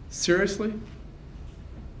 Seriously?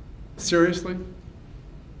 Seriously?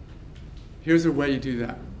 Here's a way you do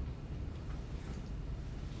that.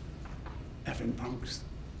 Effing punks.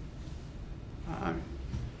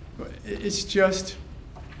 It's just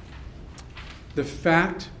the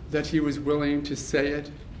fact that he was willing to say it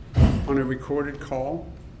on a recorded call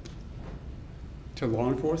to law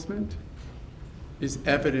enforcement is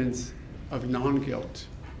evidence of non-guilt.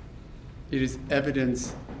 It is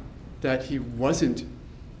evidence that he wasn't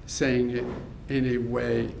saying it in a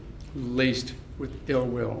way laced with ill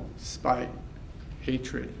will, spite,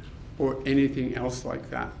 hatred, or anything else like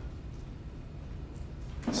that.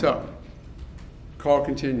 So, call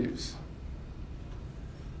continues.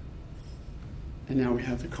 And now we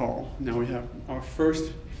have the call. Now we have our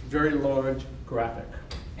first very large graphic.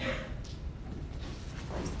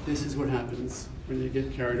 This is what happens when you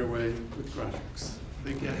get carried away with graphics.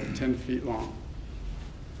 They get 10 feet long.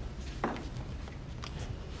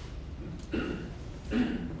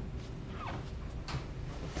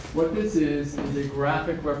 What this is a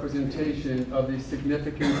graphic representation of the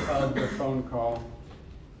significance of the phone call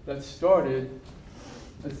that started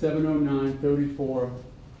at 7:09:34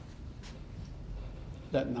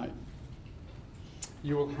 that night.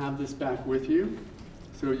 You will have this back with you,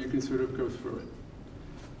 so you can sort of go through it.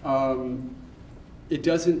 It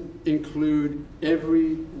doesn't include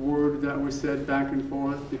every word that was said back and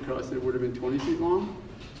forth because it would have been 20 feet long,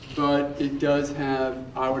 but it does have,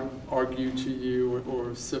 I would argue to you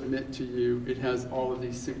or submit to you, it has all of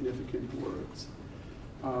these significant words.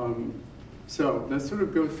 So let's sort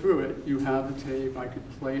of go through it. You have the tape, I could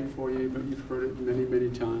play it for you, but you've heard it many, many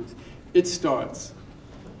times. It starts,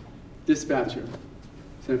 dispatcher,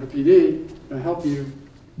 Central PD, can I help you?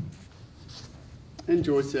 And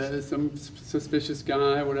George says, some suspicious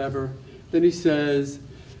guy, whatever. Then he says,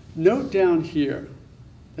 note down here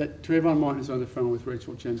that Trayvon Martin is on the phone with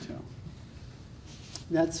Rachel Gentile.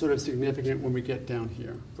 That's sort of significant when we get down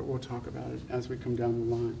here, but we'll talk about it as we come down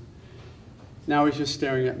the line. Now he's just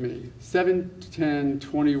staring at me.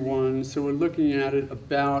 7:10:21, so we're looking at it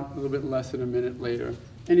about a little bit less than a minute later,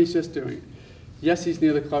 and he's just doing it. Yes, he's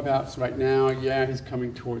near the clubhouse right now. Yeah, he's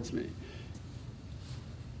coming towards me.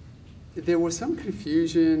 There was some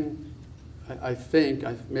confusion, I think,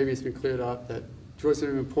 maybe it's been cleared up, that George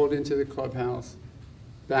Zimmerman pulled into the clubhouse,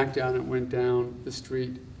 backed down and went down the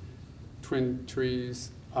street, Twin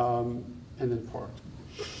Trees, and then parked.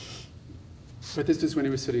 But this is when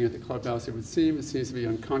he was sitting at the clubhouse, it would seem. It seems to be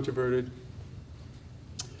uncontroverted.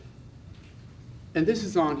 And this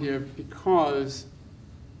is on here because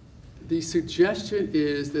the suggestion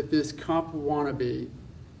is that this cop wannabe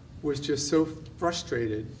was just so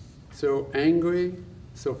frustrated, so angry,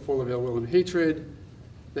 so full of ill will and hatred,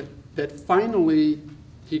 that finally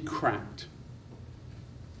he cracked.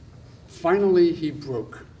 Finally he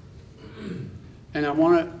broke. And I'm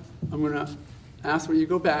going to ask when you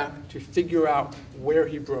go back to figure out where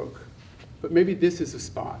he broke. But maybe this is a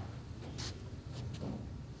spot.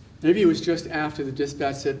 Maybe it was just after the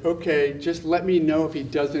dispatch said, okay, just let me know if he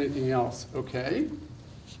does anything else, okay?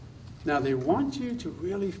 Now they want you to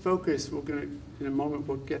really focus, in a moment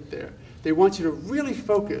we'll get there. They want you to really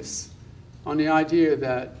focus on the idea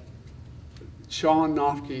that Sean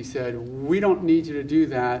Nofke said, we don't need you to do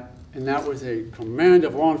that, and that was a command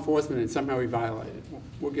of law enforcement and somehow we violated it.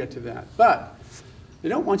 We'll get to that. But they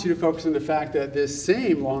don't want you to focus on the fact that this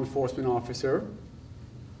same law enforcement officer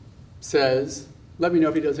says, let me know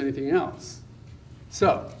if he does anything else.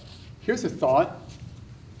 So, here's a thought.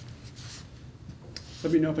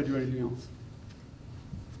 Let me know if I do anything else.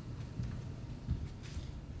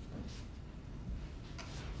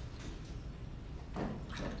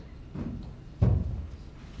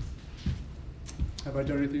 Have I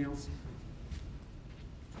done anything else?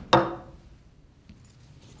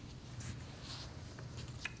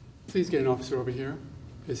 Please get an officer over here,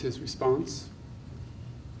 is his response.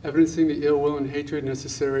 Evidencing the ill will and hatred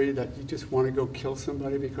necessary that you just want to go kill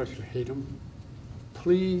somebody because you hate them.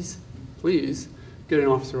 Please, please get an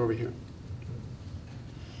officer over here.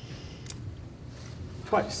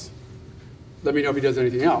 Twice. Let me know if he does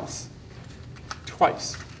anything else.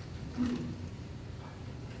 Twice.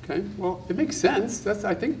 Okay, well, it makes sense. That's,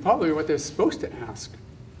 I think, probably what they're supposed to ask.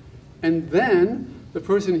 And then the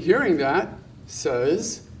person hearing that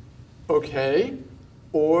says, okay,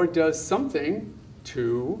 or does something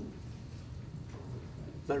to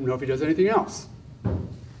let him know if he does anything else.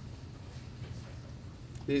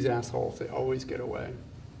 These assholes, they always get away.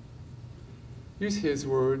 Use his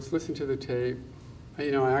words, listen to the tape.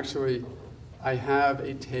 You know, I have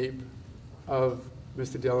a tape of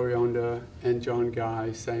Mr. Della Rionda and John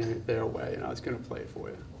Guy saying it their way, and I was going to play it for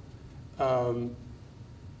you.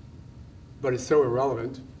 But it's so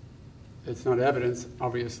irrelevant. It's not evidence,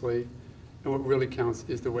 obviously. And what really counts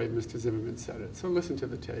is the way Mr. Zimmerman said it. So listen to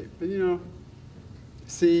the tape. And, you know,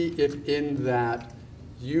 see if in that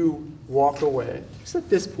you walk away, just at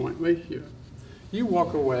this point right here, you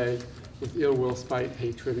walk away with ill will, spite,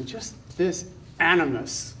 hatred, and just this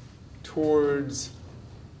animus towards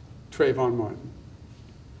Trayvon Martin.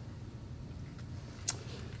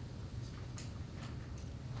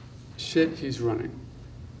 Shit, he's running.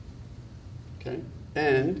 Okay?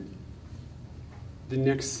 And the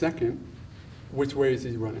next second, which way is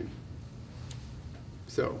he running?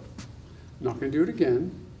 So, I'm not going to do it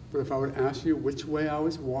again, but if I would ask you which way I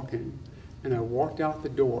was walking, and I walked out the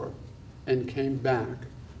door and came back,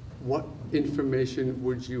 what information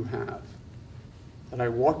would you have? That I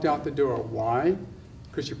walked out the door. Why?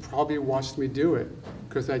 Because you probably watched me do it,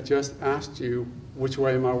 because I just asked you, which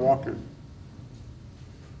way am I walking?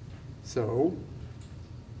 So,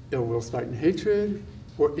 ill will, spite, and hatred,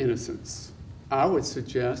 or innocence? I would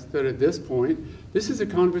suggest that at this point, this is a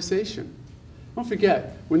conversation. Don't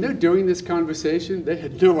forget, when they're doing this conversation, they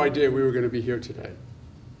had no idea we were going to be here today.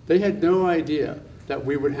 They had no idea that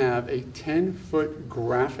we would have a 10-foot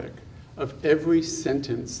graphic of every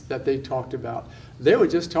sentence that they talked about. They were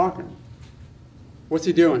just talking. What's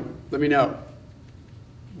he doing? Let me know.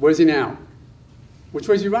 Where's he now? Which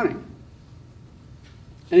way is he running?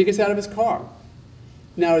 And he gets out of his car.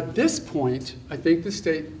 Now at this point, I think the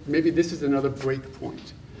state, maybe this is another break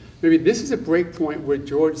point. Maybe this is a break point where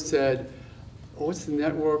George said, oh, what's the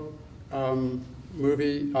network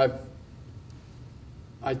movie?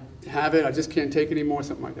 I have it, I just can't take it anymore,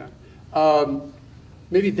 something like that.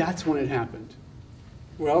 Maybe that's when it happened.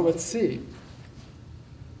 Well, let's see.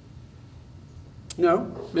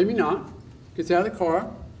 No, maybe not. Gets out of the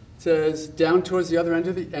car, says down towards the other end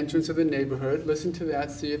of the entrance of the neighborhood. Listen to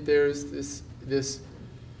that, see if there's this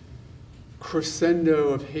crescendo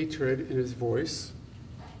of hatred in his voice.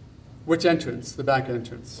 Which entrance? The back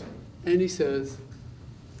entrance. And he says,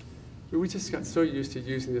 we just got so used to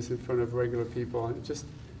using this in front of regular people. And just,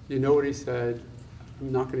 you know what he said.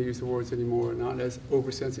 I'm not going to use the words anymore, not as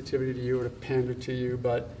oversensitivity to you or to pander to you,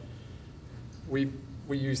 but we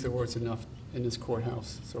use the words enough in this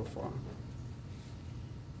courthouse so far.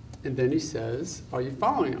 And then he says, are you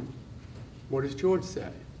following him? What does George say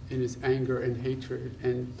in his anger and hatred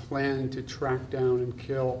and plan to track down and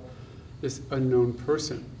kill this unknown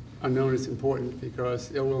person? Unknown is important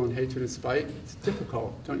because ill will and hatred and spite, it's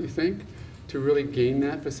difficult, don't you think, to really gain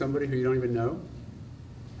that for somebody who you don't even know?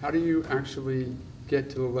 How do you actually get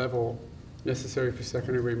to the level necessary for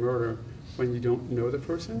second-degree murder when you don't know the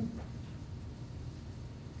person?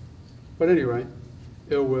 But anyway,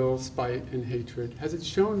 ill will, spite, and hatred. Has it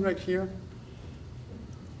shown right here?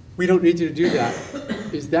 We don't need you to do that.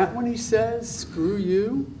 Is that when he says, screw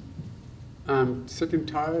you? I'm sick and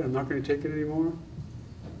tired, I'm not going to take it anymore?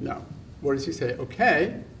 No. What does he say?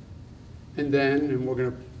 Okay. And then we're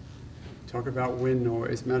going to talk about wind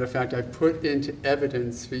noise. Matter of fact, I put into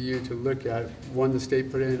evidence for you to look at. One the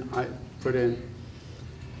state put in, I put in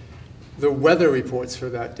the weather reports for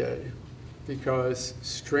that day. Because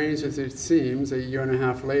strange as it seems, a year and a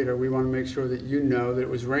half later, we want to make sure that you know that it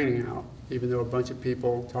was raining out, even though a bunch of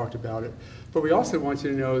people talked about it. But we also want you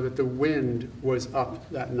to know that the wind was up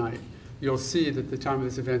that night. You'll see that at the time of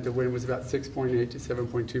this event, the wind was about 6.8 to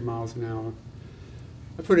 7.2 miles an hour.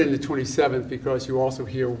 I put it in the 27th because you also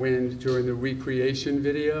hear wind during the recreation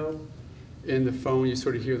video. In the phone, you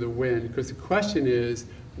sort of hear the wind. Because the question is,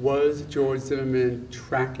 was George Zimmerman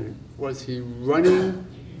tracking? Was he running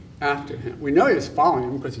after him? We know he was following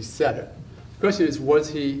him because he said it. The question is,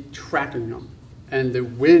 was he tracking him? And the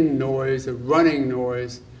wind noise, the running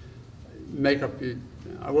noise, make up the,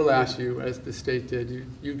 I will ask you, as the state did,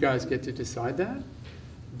 you guys get to decide that.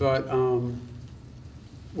 But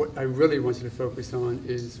what I really want you to focus on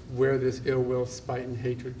is where this ill will, spite, and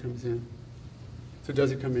hatred comes in. So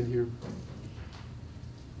does it come in here?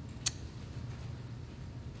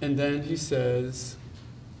 And then he says,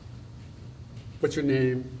 what's your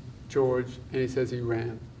name? George. And he says he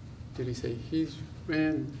ran. Did he say he's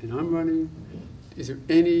ran and I'm running? Is there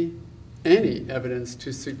any evidence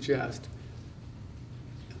to suggest?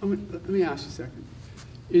 Let me ask you a second.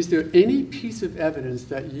 Is there any piece of evidence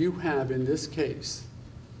that you have in this case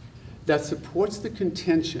that supports the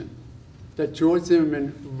contention that George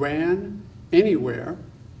Zimmerman ran anywhere,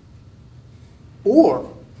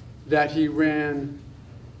 or that he ran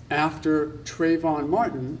after Trayvon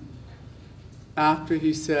Martin after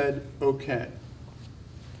he said, okay?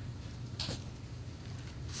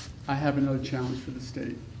 I have another challenge for the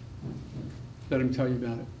state. Let him tell you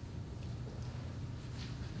about it.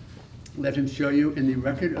 Let him show you in the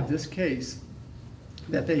record of this case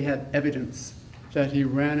that they have evidence that he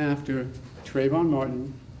ran after Trayvon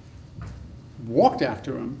Martin, walked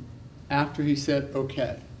after him after he said,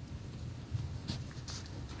 okay.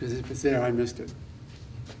 Because if it's there, I missed it.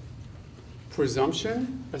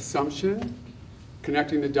 Presumption, assumption,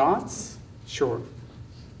 connecting the dots, sure.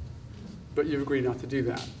 But you agree not to do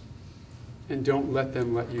that. And don't let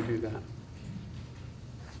them let you do that.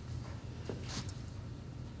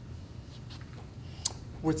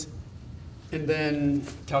 And then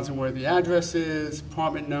tells them where the address is,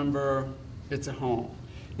 apartment number, it's a home.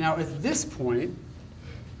 Now at this point,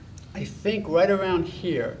 I think right around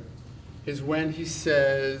here is when he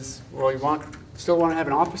says, well, you still want to have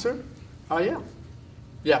an officer? Oh, yeah.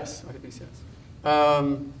 Yes, I think he says.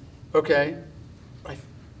 Okay.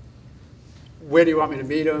 Where do you want me to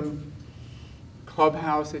meet him?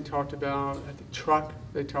 Clubhouse they talked about, at the truck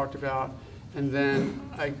they talked about, and then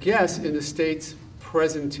I guess in the state's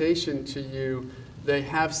presentation to you, they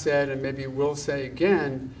have said, and maybe will say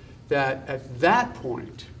again, that at that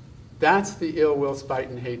point, that's the ill will, spite,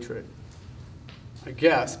 and hatred. I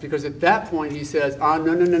guess, because at that point he says,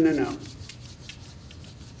 no.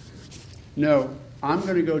 No, I'm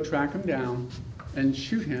going to go track him down and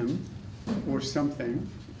shoot him or something.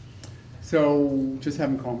 So just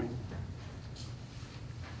have him call me.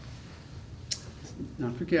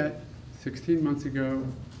 Not forget, 16 months ago,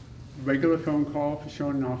 regular phone call for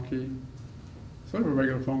Sean Nofke, sort of a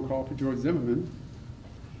regular phone call for George Zimmerman.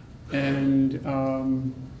 And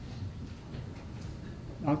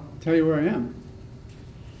I'll tell you where I am.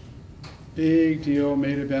 Big deal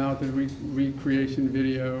made about the recreation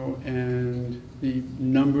video and the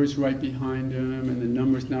numbers right behind him and the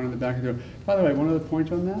numbers down on the back of the door. By the way, one other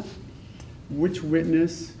point on that. Which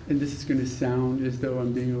witness, and this is going to sound as though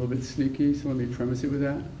I'm being a little bit sneaky, so let me premise it with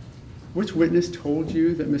that. Which witness told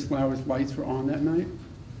you that Miss Lauer's lights were on that night?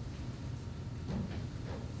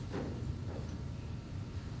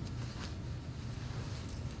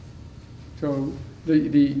 So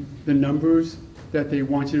the numbers that they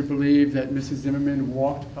want you to believe that Mrs. Zimmerman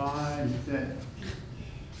walked by and said,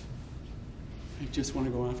 I just want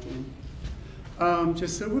to go after him.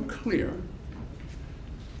 Just so we're clear,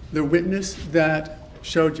 the witness that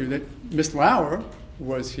showed you that Miss Lauer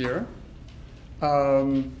was here,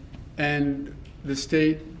 and the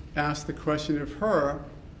state asked the question of her,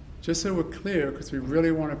 just so we're clear, because we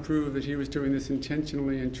really want to prove that he was doing this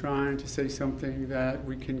intentionally and trying to say something that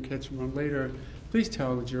we can catch him on later, please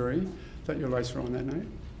tell the jury that your lights were on that night.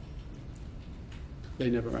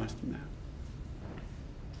 They never asked him that.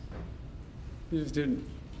 They just didn't.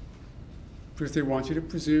 Because they want you to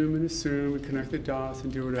presume and assume and connect the dots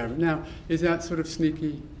and do whatever. Now, is that sort of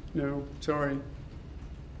sneaky? No, sorry.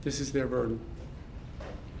 This is their burden.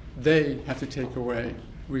 They have to take away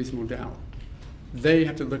reasonable doubt. They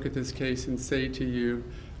have to look at this case and say to you,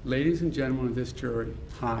 ladies and gentlemen of this jury,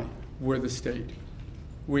 hi, we're the state.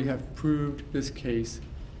 We have proved this case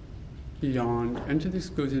beyond and to the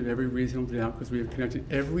exclusion of every reasonable doubt because we have connected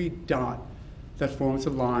every dot that forms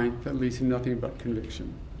a line that leads to nothing but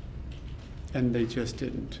conviction. And they just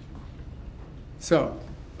didn't. So,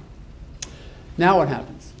 now what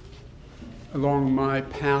happens? Along my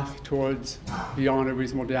path towards beyond a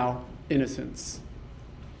reasonable doubt innocence,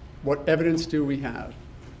 what evidence do we have?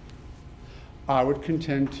 I would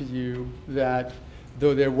contend to you that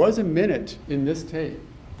though there was a minute in this tape,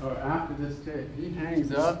 or after this tape, he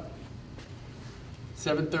hangs up,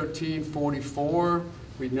 7:13:44.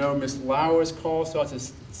 We know Miss Lauer's call starts at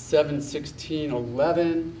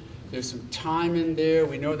 7:16:11. There's some time in there.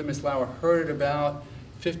 We know that Miss Lauer heard it about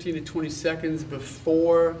 15 to 20 seconds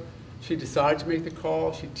before she decided to make the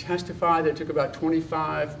call. She testified that it took about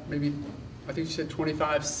 25, maybe, I think she said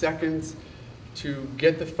 25 seconds to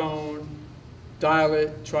get the phone, dial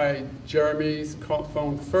it, try Jeremy's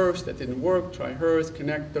phone first. That didn't work. Try hers,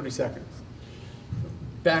 connect, 30 seconds.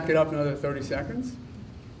 Back it up another 30 seconds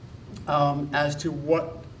as to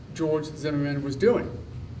what George Zimmerman was doing.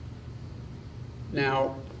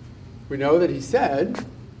 Now, we know that he said,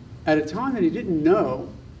 at a time that he didn't know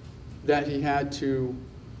that he had to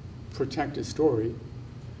protect his story,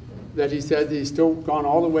 that he said that he's still gone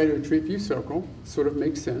all the way to a Treat View Circle, sort of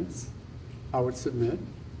makes sense, I would submit,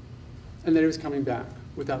 and that he was coming back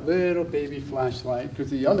with that little baby flashlight,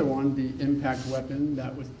 because the other one, the impact weapon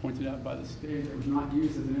that was pointed out by the state, that was not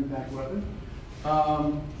used as an impact weapon,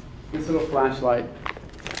 this little flashlight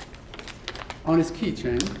on his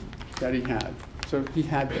keychain that he had. So he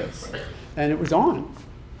had this, and it was on.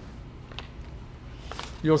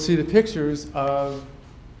 You'll see the pictures of,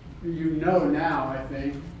 you know now, I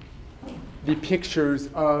think, the pictures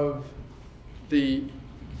of the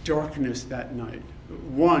darkness that night.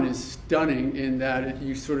 One is stunning in that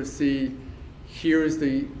you sort of see, here's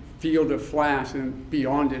the field of flash, and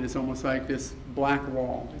beyond it is almost like this black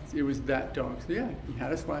wall. It was that dark. So yeah, he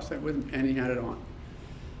had his flashlight with him, and he had it on.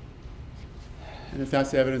 And if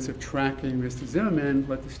that's evidence of tracking Mr. Zimmerman,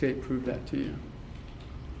 let the state prove that to you.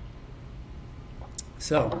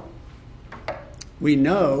 So, we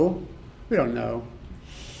don't know.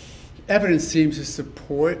 Evidence seems to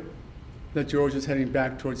support that George is heading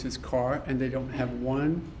back towards his car, and they don't have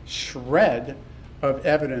one shred of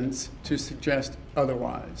evidence to suggest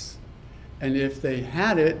otherwise. And if they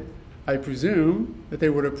had it, I presume that they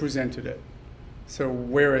would have presented it. So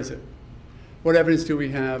where is it? What evidence do we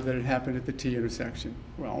have that it happened at the T intersection?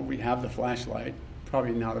 Well, we have the flashlight.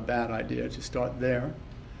 Probably not a bad idea to start there.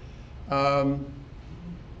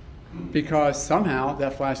 Because somehow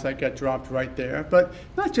that flashlight got dropped right there. But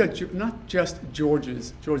not just George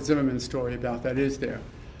Zimmerman's story about that is there.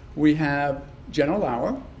 We have Jenna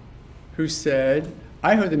Lauer, who said,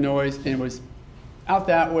 I heard the noise and it was out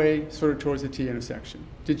that way, sort of towards the T intersection.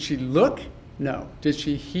 Did she look? No. Did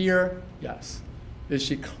she hear? Yes. Is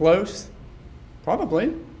she close?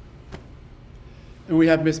 Probably. And we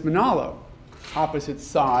have Miss Manalo, opposite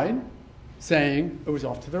side, saying it was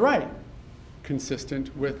off to the right,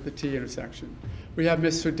 consistent with the T intersection. We have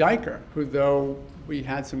Miss Sudiker, who, though we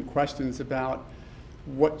had some questions about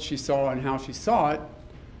what she saw and how she saw it,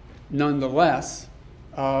 nonetheless,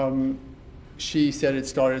 she said it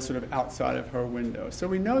started sort of outside of her window. So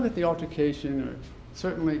we know that the altercation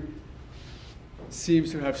certainly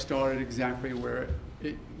seems to have started exactly where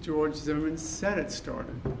George Zimmerman said it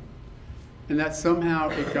started. And that somehow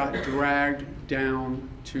it got dragged down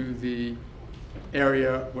to the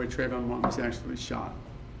area where Trayvon Martin was actually shot.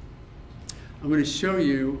 I'm going to show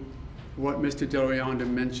you what Mr. Deloyanda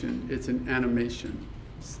mentioned. It's an animation.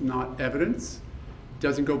 It's not evidence. It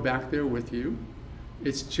doesn't go back there with you.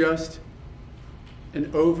 It's just an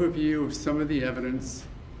overview of some of the evidence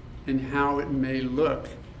and how it may look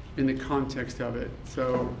in the context of it.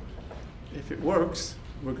 So if it works,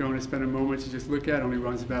 we're going to spend a moment to just look at it. It only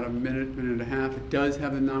runs about a minute, minute and a half. It does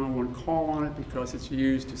have the 911 call on it because it's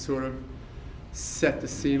used to sort of set the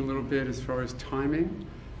scene a little bit as far as timing.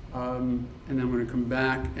 And then I'm going to come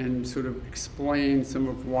back and sort of explain some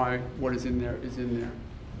of why what is in there.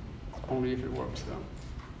 Only if it works, though.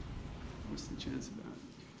 What's the chance of that?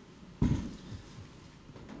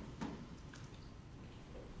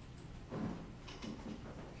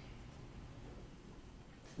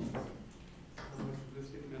 This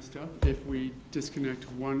get messed up if we disconnect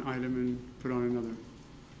one item and put on another.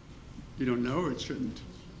 You don't know, or it shouldn't.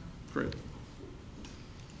 Great.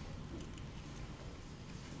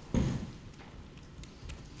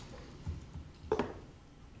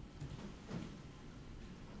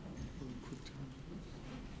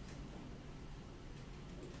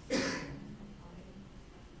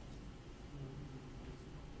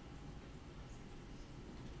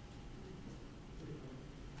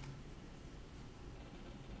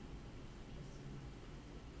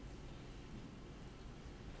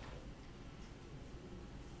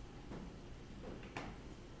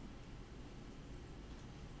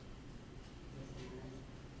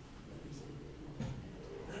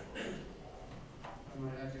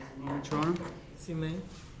 Toronto? Zimmerman.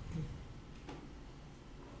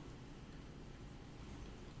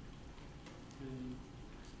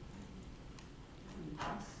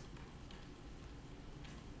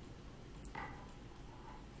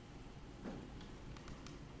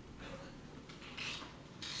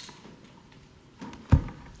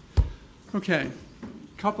 Okay,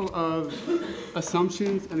 a couple of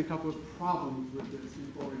assumptions and a couple of problems with this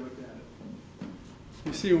before we look at it.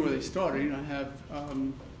 You see where they started. I have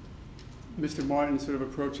Mr. Martin sort of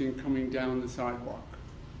approaching, coming down the sidewalk.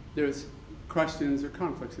 There's questions or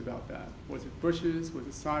conflicts about that. Was it bushes? Was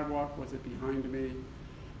it sidewalk? Was it behind me?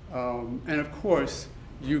 And of course,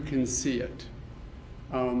 you can see it.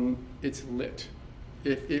 It's lit.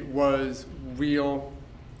 If it was real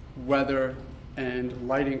weather and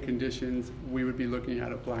lighting conditions, we would be looking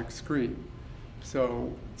at a black screen.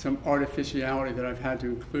 So some artificiality that I've had to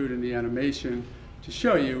include in the animation to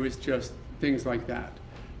show you is just things like that.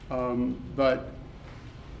 But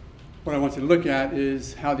what I want to look at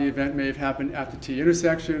is how the event may have happened at the T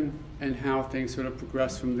intersection and how things sort of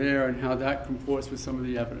progress from there and how that comports with some of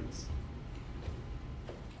the evidence.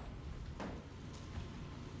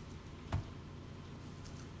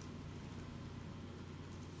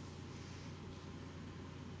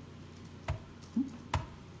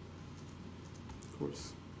 Of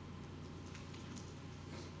course.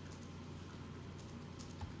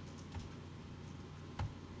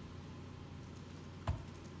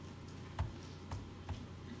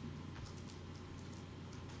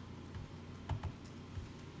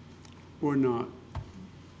 Or not.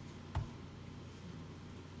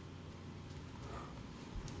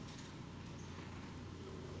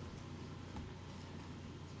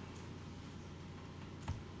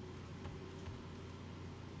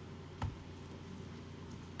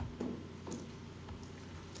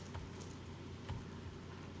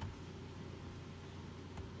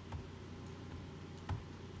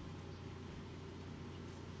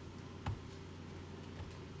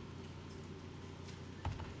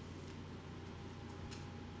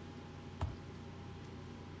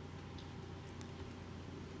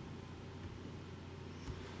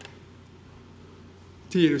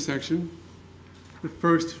 T intersection. The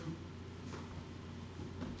first,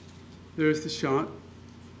 there's the shot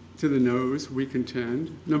to the nose, we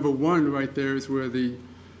contend. Number one right there is where the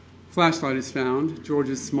flashlight is found,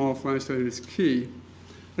 George's small flashlight and his key.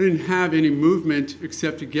 I didn't have any movement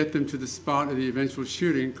except to get them to the spot of the eventual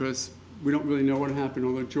shooting because we don't really know what happened,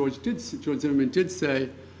 although George Zimmerman did say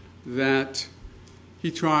that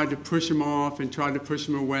he tried to push him off and tried to push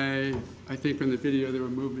him away. I think in the video there were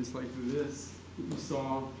movements like this that you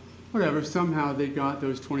saw. Whatever, somehow they got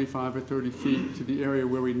those 25 or 30 feet to the area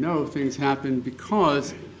where we know things happened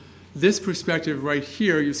because this perspective right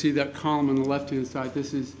here, you see that column on the left-hand side,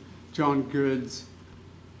 this is John Good's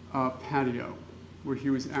patio, where he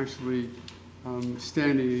was actually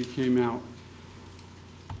standing and he came out.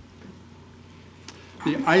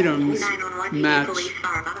 The items match,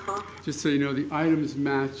 just so you know, the items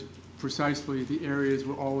match precisely the areas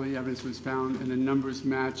where all the evidence was found, and the numbers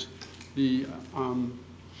match the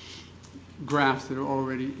graphs that are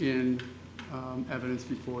already in evidence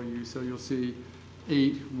before you. So you'll see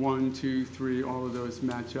 8, 1, 2, 3, all of those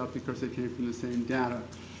match up because they came from the same data.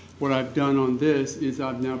 What I've done on this is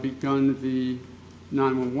I've now begun the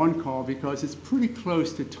 911 call because it's pretty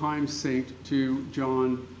close to time synced to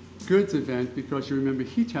John Good's event because you remember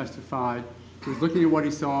he testified, he was looking at what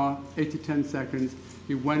he saw, 8 to 10 seconds,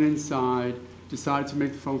 he went inside, decided to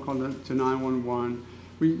make the phone call to 911.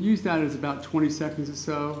 We used that as about 20 seconds or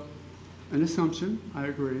so. An assumption, I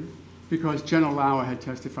agree, because Jenna Lauer had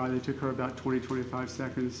testified. It took her about 20, 25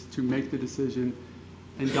 seconds to make the decision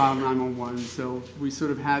and dial 911. So we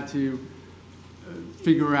sort of had to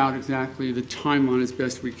figure out exactly the timeline as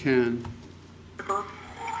best we can.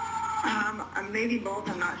 Maybe both.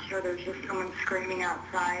 I'm not sure. There's just someone screaming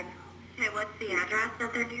outside. Okay, what's the address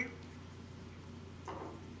that they're near?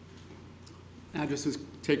 Address was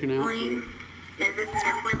taken out. Is this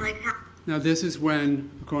in Point Lake Town? Now this is when,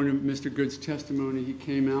 according to Mr. Good's testimony, he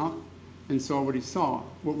came out and saw what he saw.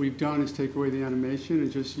 What we've done is take away the animation and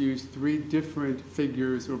just use 3 different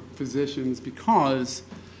figures or positions because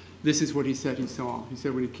this is what he said he saw. He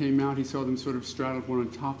said when he came out, he saw them sort of straddled one on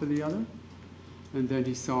top of the other, and then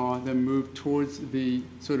he saw them move towards the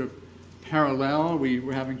sort of parallel. We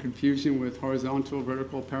were having confusion with horizontal,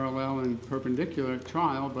 vertical, parallel, and perpendicular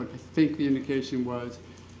trial, but I think the indication was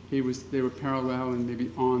they were parallel and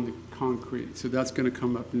maybe on the concrete. So that's going to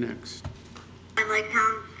come up next. And like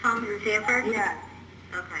Tom's in Sanford? Yeah.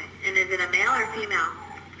 Okay. And is it a male or female?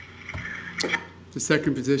 The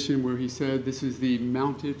second position where he said this is the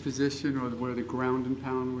mounted position or where the ground and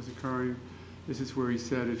pound was occurring. This is where he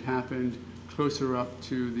said it happened closer up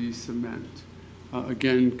to the cement.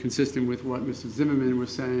 Again, consistent with what Mr. Zimmerman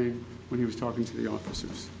was saying when he was talking to the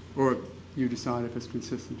officers. Or you decide if it's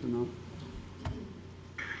consistent or not.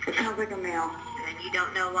 It sounds like a male. And you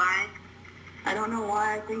don't know why? I don't know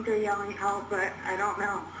why. I think they're yelling help, but I don't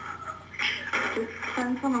know. Just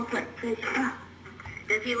send someone quick.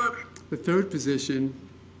 Does he look? The third position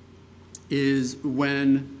is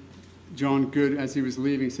when John Good, as he was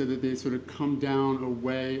leaving, said that they sort of come down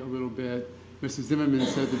away a little bit. Mr. Zimmerman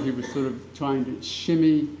said that he was sort of trying to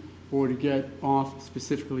shimmy or to get off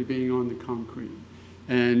specifically being on the concrete.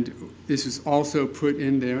 And this is also put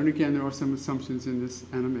in there, and again, there are some assumptions in this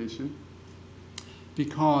animation,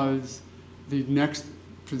 because the next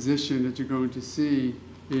position that you're going to see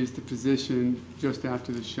is the position just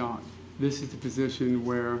after the shot. This is the position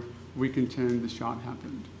where we contend the shot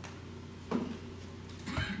happened.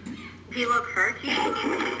 Does he look hurt?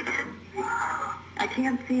 I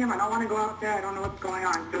can't see him. I don't want to go out there. I don't know what's going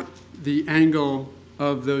on. The angle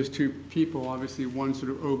of those two people, obviously one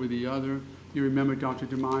sort of over the other. You remember Dr.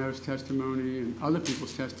 DeMaio's testimony and other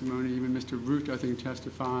people's testimony, even Mr. Root, I think,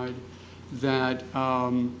 testified that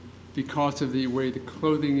because of the way the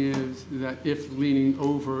clothing is, that if leaning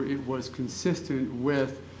over, it was consistent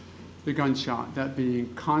with the gunshot, that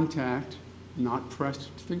being contact, not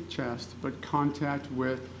pressed to the chest, but contact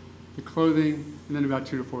with the clothing, and then about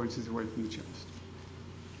 2 to 4 inches away from the chest.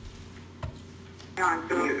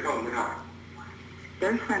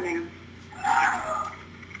 They're sending.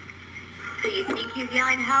 So you think he's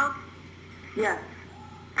yelling help? Yes.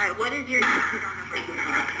 All right, what is your...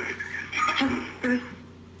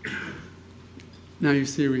 Now you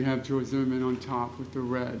see we have George Zimmerman on top with the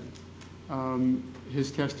red.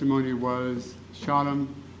 His testimony was, shot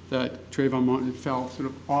him, that Trayvon Martin fell sort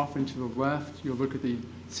of off and to the left. You'll look at the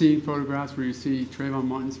scene photographs where you see Trayvon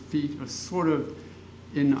Martin's feet are sort of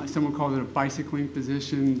in, someone called it a bicycling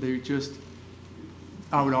position. They just,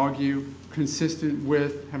 I would argue, consistent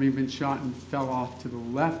with having been shot and fell off to the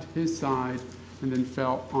left, his side, and then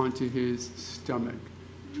fell onto his stomach.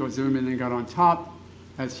 George Zimmerman then got on top,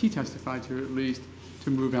 as he testified to at least, to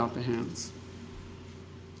move out the hands.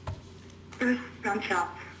 There's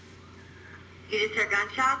gunshots. You just heard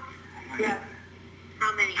gunshots? Yes.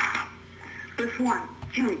 How many? There's one.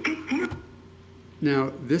 Jimmy, get down.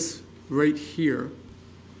 Now, this right here,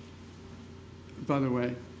 by the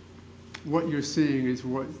way, what you're seeing is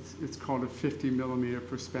what it's called a 50 millimeter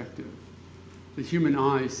perspective. The human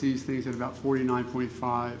eye sees things at about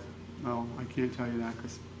 49.5. Well, I can't tell you that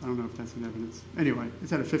because I don't know if that's an evidence. Anyway,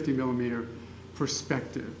 it's at a 50 millimeter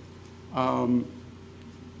perspective,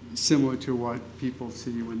 similar to what people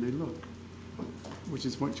see when they look, which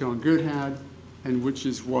is what John Good had, and which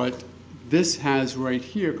is what this has right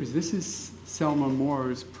here, because this is Selma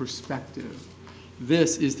Moore's perspective.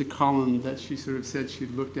 This is the column that she sort of said she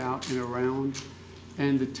looked out and around,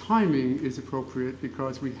 and the timing is appropriate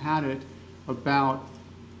because we had it about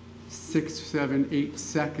 6, 7, 8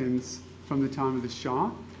 seconds from the time of the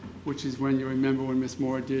shot, which is when you remember when Miss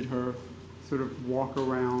Moore did her sort of walk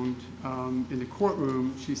around in the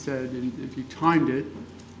courtroom. She said, and if you timed it,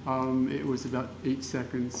 it was about 8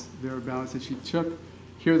 seconds thereabouts. And she took,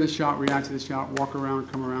 hear the shot, react to the shot, walk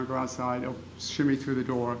around, come around, go outside, shimmy through the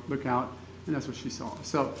door, look out, and that's what she saw.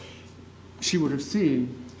 So she would have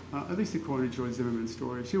seen, at least according to George Zimmerman's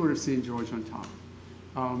story, she would have seen George on top,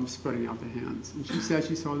 spreading out the hands. And she said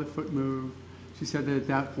she saw the foot move. She said that at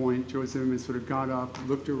that point, George Zimmerman sort of got up,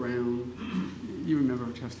 looked around. You remember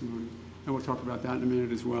her testimony, and we'll talk about that in a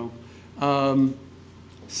minute as well.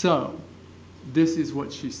 So this is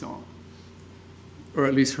what she saw, or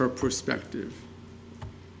at least her perspective.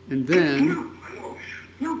 And then,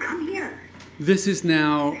 No, come here. this is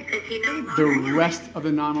now Does he know? the rest of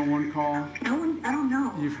the 911 call. No one, I don't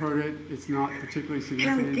know. You've heard it. It's not particularly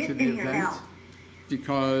Jeremy, significant get to the in here event now.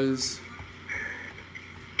 because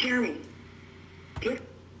Jeremy, get.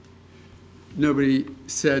 nobody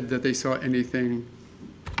said that they saw anything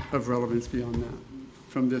of relevance beyond that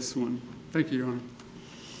from this one. Thank you, Your Honor.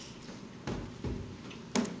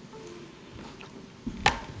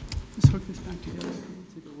 Let's hook this back together.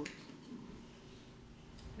 Let's see if it works.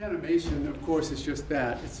 The animation, of course, is just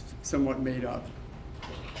that. It's somewhat made up.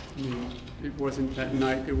 I mean, it wasn't that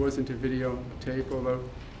night. It wasn't a videotape, although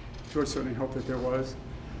George certainly hoped that there was.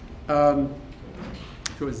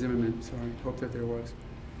 George Zimmerman, sorry, hoped that there was.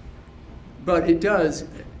 But it does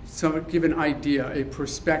give an idea, a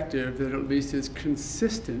perspective that at least is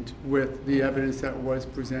consistent with the evidence that was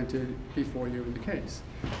presented before you in the case,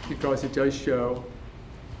 because it does show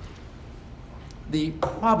the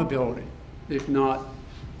probability, if not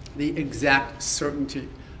the exact certainty,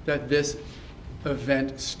 that this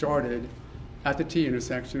event started at the T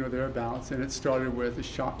intersection or thereabouts, and it started with a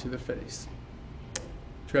shot to the face.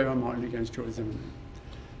 Trayvon Martin against George Zimmerman.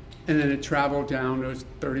 And then it traveled down those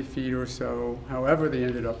 30 feet or so, however they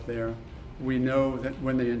ended up there. We know that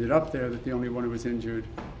when they ended up there, that the only one who was injured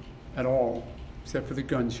at all, except for the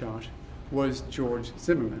gunshot, was George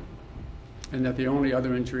Zimmerman. And that the only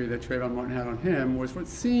other injury that Trayvon Martin had on him was what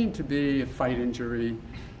seemed to be a fight injury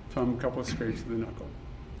from a couple of scrapes of the knuckle.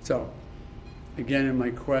 So, again, in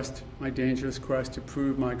my quest, my dangerous quest to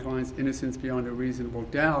prove my client's innocence beyond a reasonable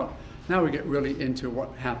doubt, now we get really into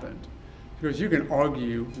what happened. Because you can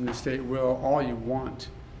argue, and the state will, all you want,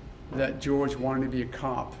 that George wanted to be a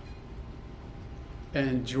cop.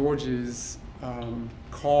 And George's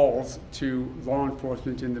calls to law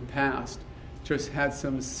enforcement in the past just had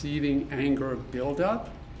some seething anger buildup.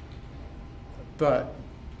 But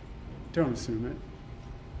don't assume it.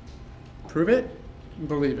 Prove it,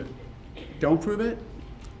 believe it. Don't prove it,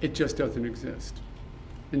 it just doesn't exist.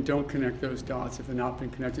 And don't connect those dots if they're not been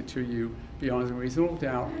connected to you beyond a reasonable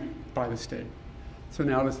doubt by the state. So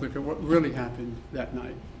now let's look at what really happened that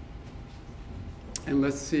night. And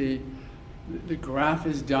let's see, the graph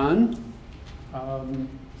is done.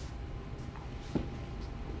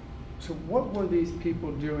 So what were these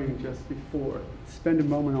people doing just before? Spend a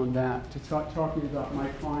moment on that to start talking about my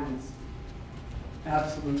client's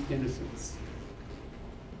absolute innocence.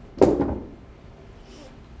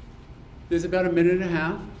 There's about a minute and a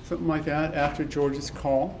half, something like that, after George's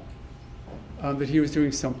call, that he was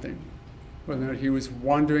doing something. Whether or not he was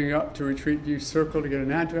wandering up to Retreat View Circle to get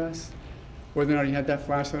an address, whether or not he had that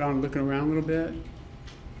flashlight on looking around a little bit,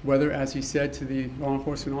 whether, as he said to the law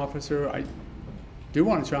enforcement officer, I do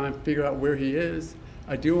want to try and figure out where he is.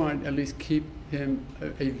 I do want to at least keep him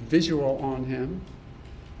a visual on him.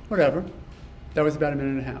 Whatever. That was about a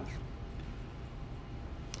minute and a half.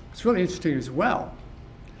 It's really interesting as well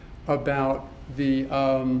about the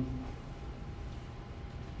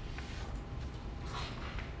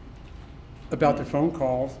phone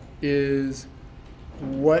calls is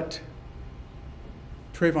what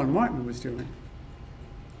Trayvon Martin was doing.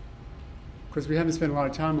 because we haven't spent a lot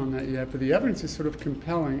of time on that yet, but the evidence is sort of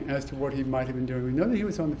compelling as to what he might have been doing. We know that he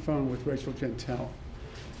was on the phone with Rachel Gentile,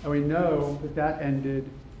 and we know that that ended,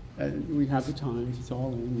 we have the times, it's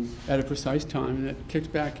all in, at a precise time, and it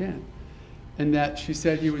kicked back in. And that she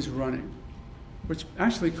said he was running, which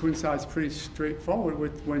actually coincides pretty straightforward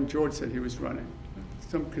with when George said he was running.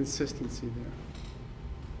 Some consistency there.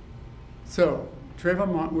 So,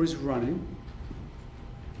 Trayvon Martin was running,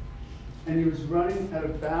 and he was running at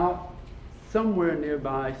about somewhere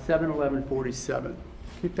nearby 7:11:47.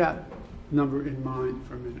 Keep that number in mind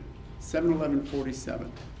for a minute.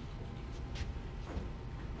 7:11:47.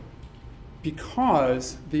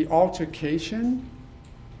 Because the altercation,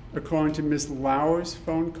 according to Miss Lauer's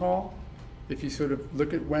phone call, if you sort of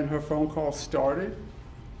look at when her phone call started,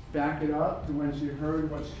 back it up to when she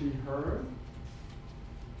heard what she heard,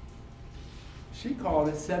 she called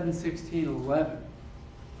at 7:16:11.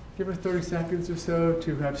 Give her 30 seconds or so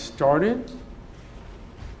to have started.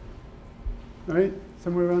 Right?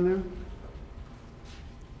 Somewhere around there?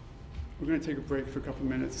 We're going to take a break for a couple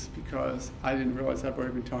minutes because I didn't realize I've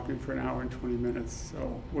already been talking for an hour and 20 minutes.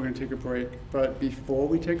 So we're going to take a break. But before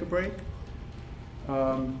we take a break,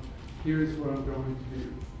 here's what I'm going to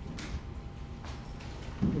do.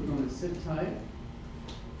 We're going to sit tight,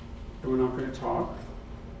 and we're not going to talk.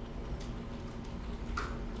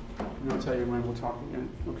 And I'll tell you when we'll talk again,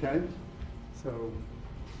 okay? So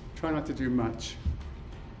try not to do much,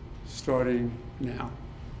 starting now.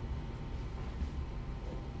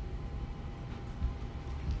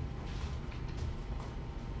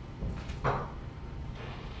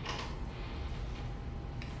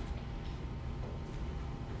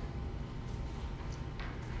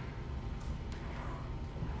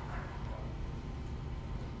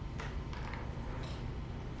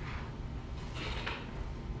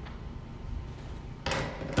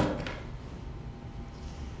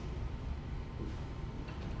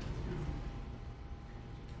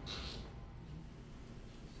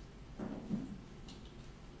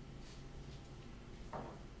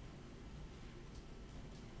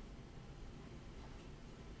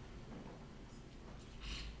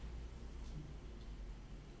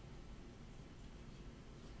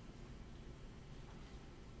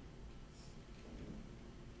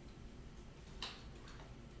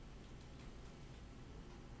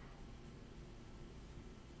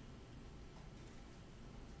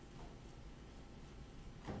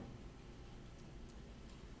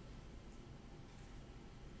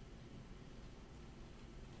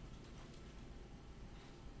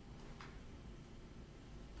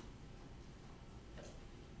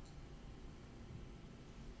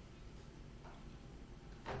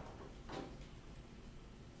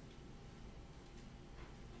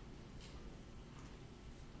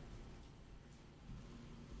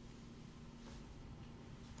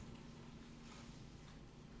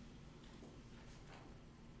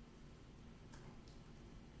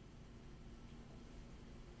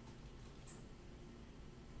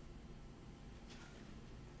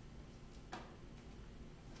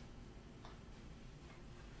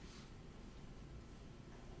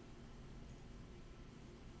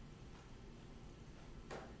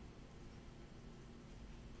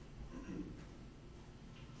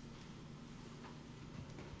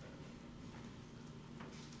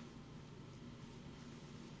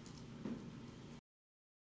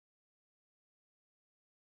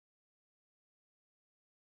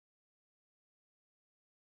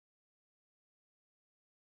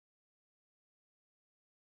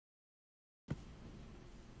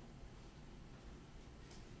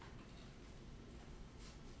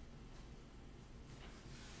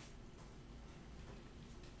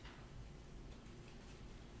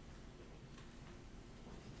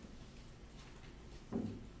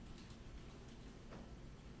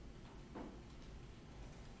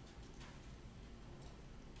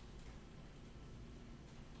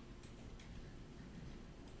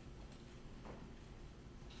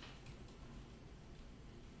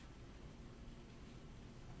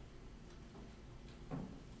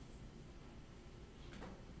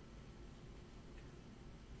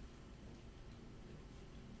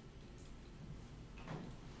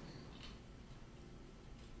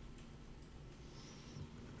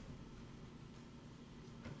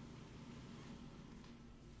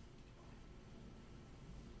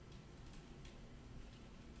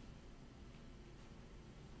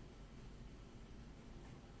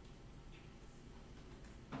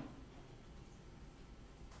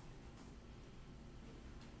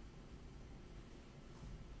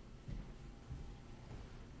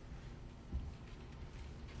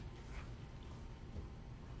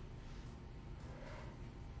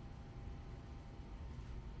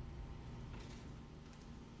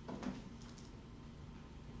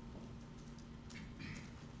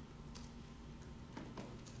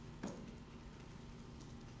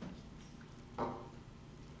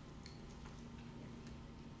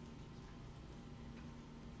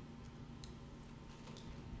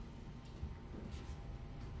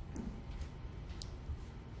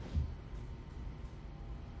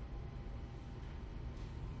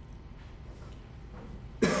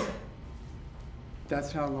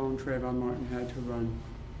 That's how long Trayvon Martin had to run.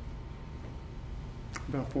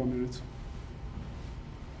 About 4 minutes.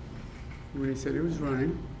 When he said he was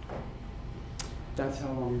running, that's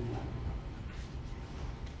how long he had.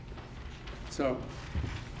 So,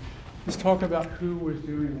 let's talk about who was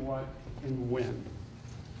doing what and when.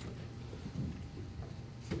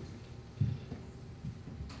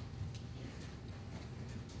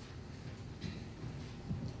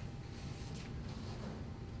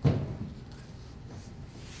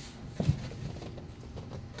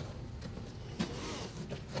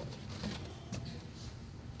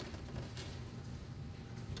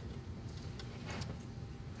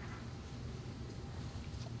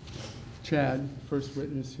 Chad, first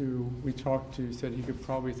witness who we talked to, said he could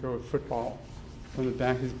probably throw a football from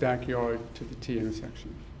his backyard to the T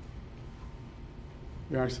intersection.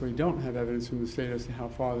 We actually don't have evidence from the state as to how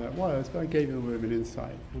far that was, but I gave you a little bit of an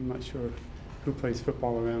insight. I'm not sure who plays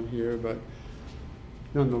football around here, but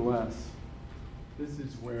nonetheless, this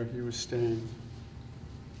is where he was staying.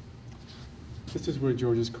 This is where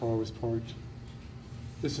George's car was parked.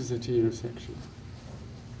 This is the T intersection.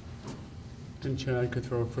 And Chad could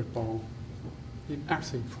throw a football. He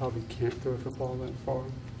actually probably can't throw a football that far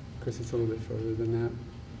because it's a little bit further than that.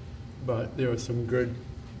 But there are some good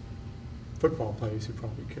football players who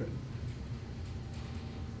probably could.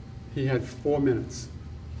 He had 4 minutes.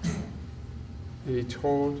 And he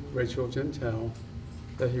told Rachel Gentile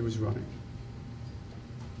that he was running.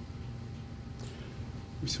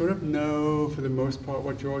 We sort of know, for the most part,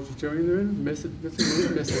 what George was doing there. Miss it.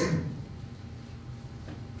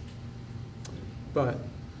 But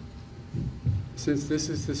since this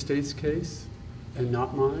is the state's case and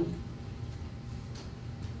not mine,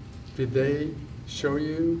 did they show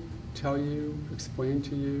you, tell you, explain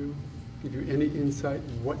to you, give you any insight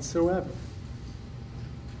whatsoever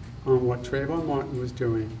on what Trayvon Martin was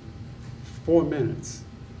doing 4 minutes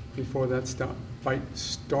before that fight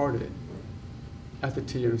started at the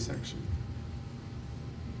T intersection?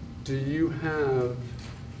 Do you have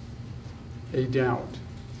a doubt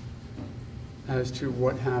as to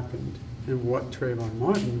what happened and what Trayvon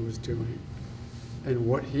Martin was doing and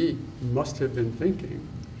what he must have been thinking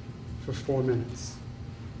for 4 minutes?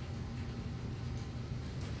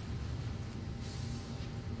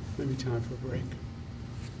 Maybe time for a break.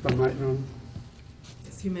 Am I on?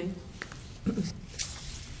 Yes, you may.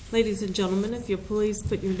 Ladies and gentlemen, if you'll please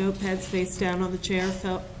put your notepads face down on the chair,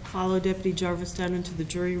 follow Deputy Jarvis down into the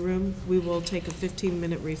jury room. We will take a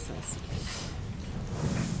 15-minute recess.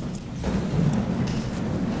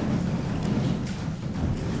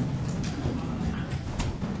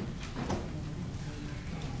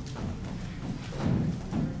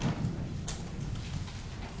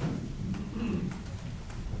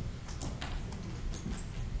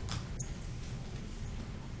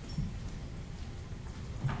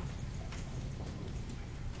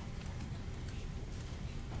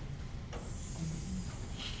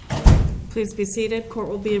 Please be seated. Court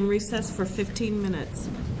will be in recess for 15 minutes.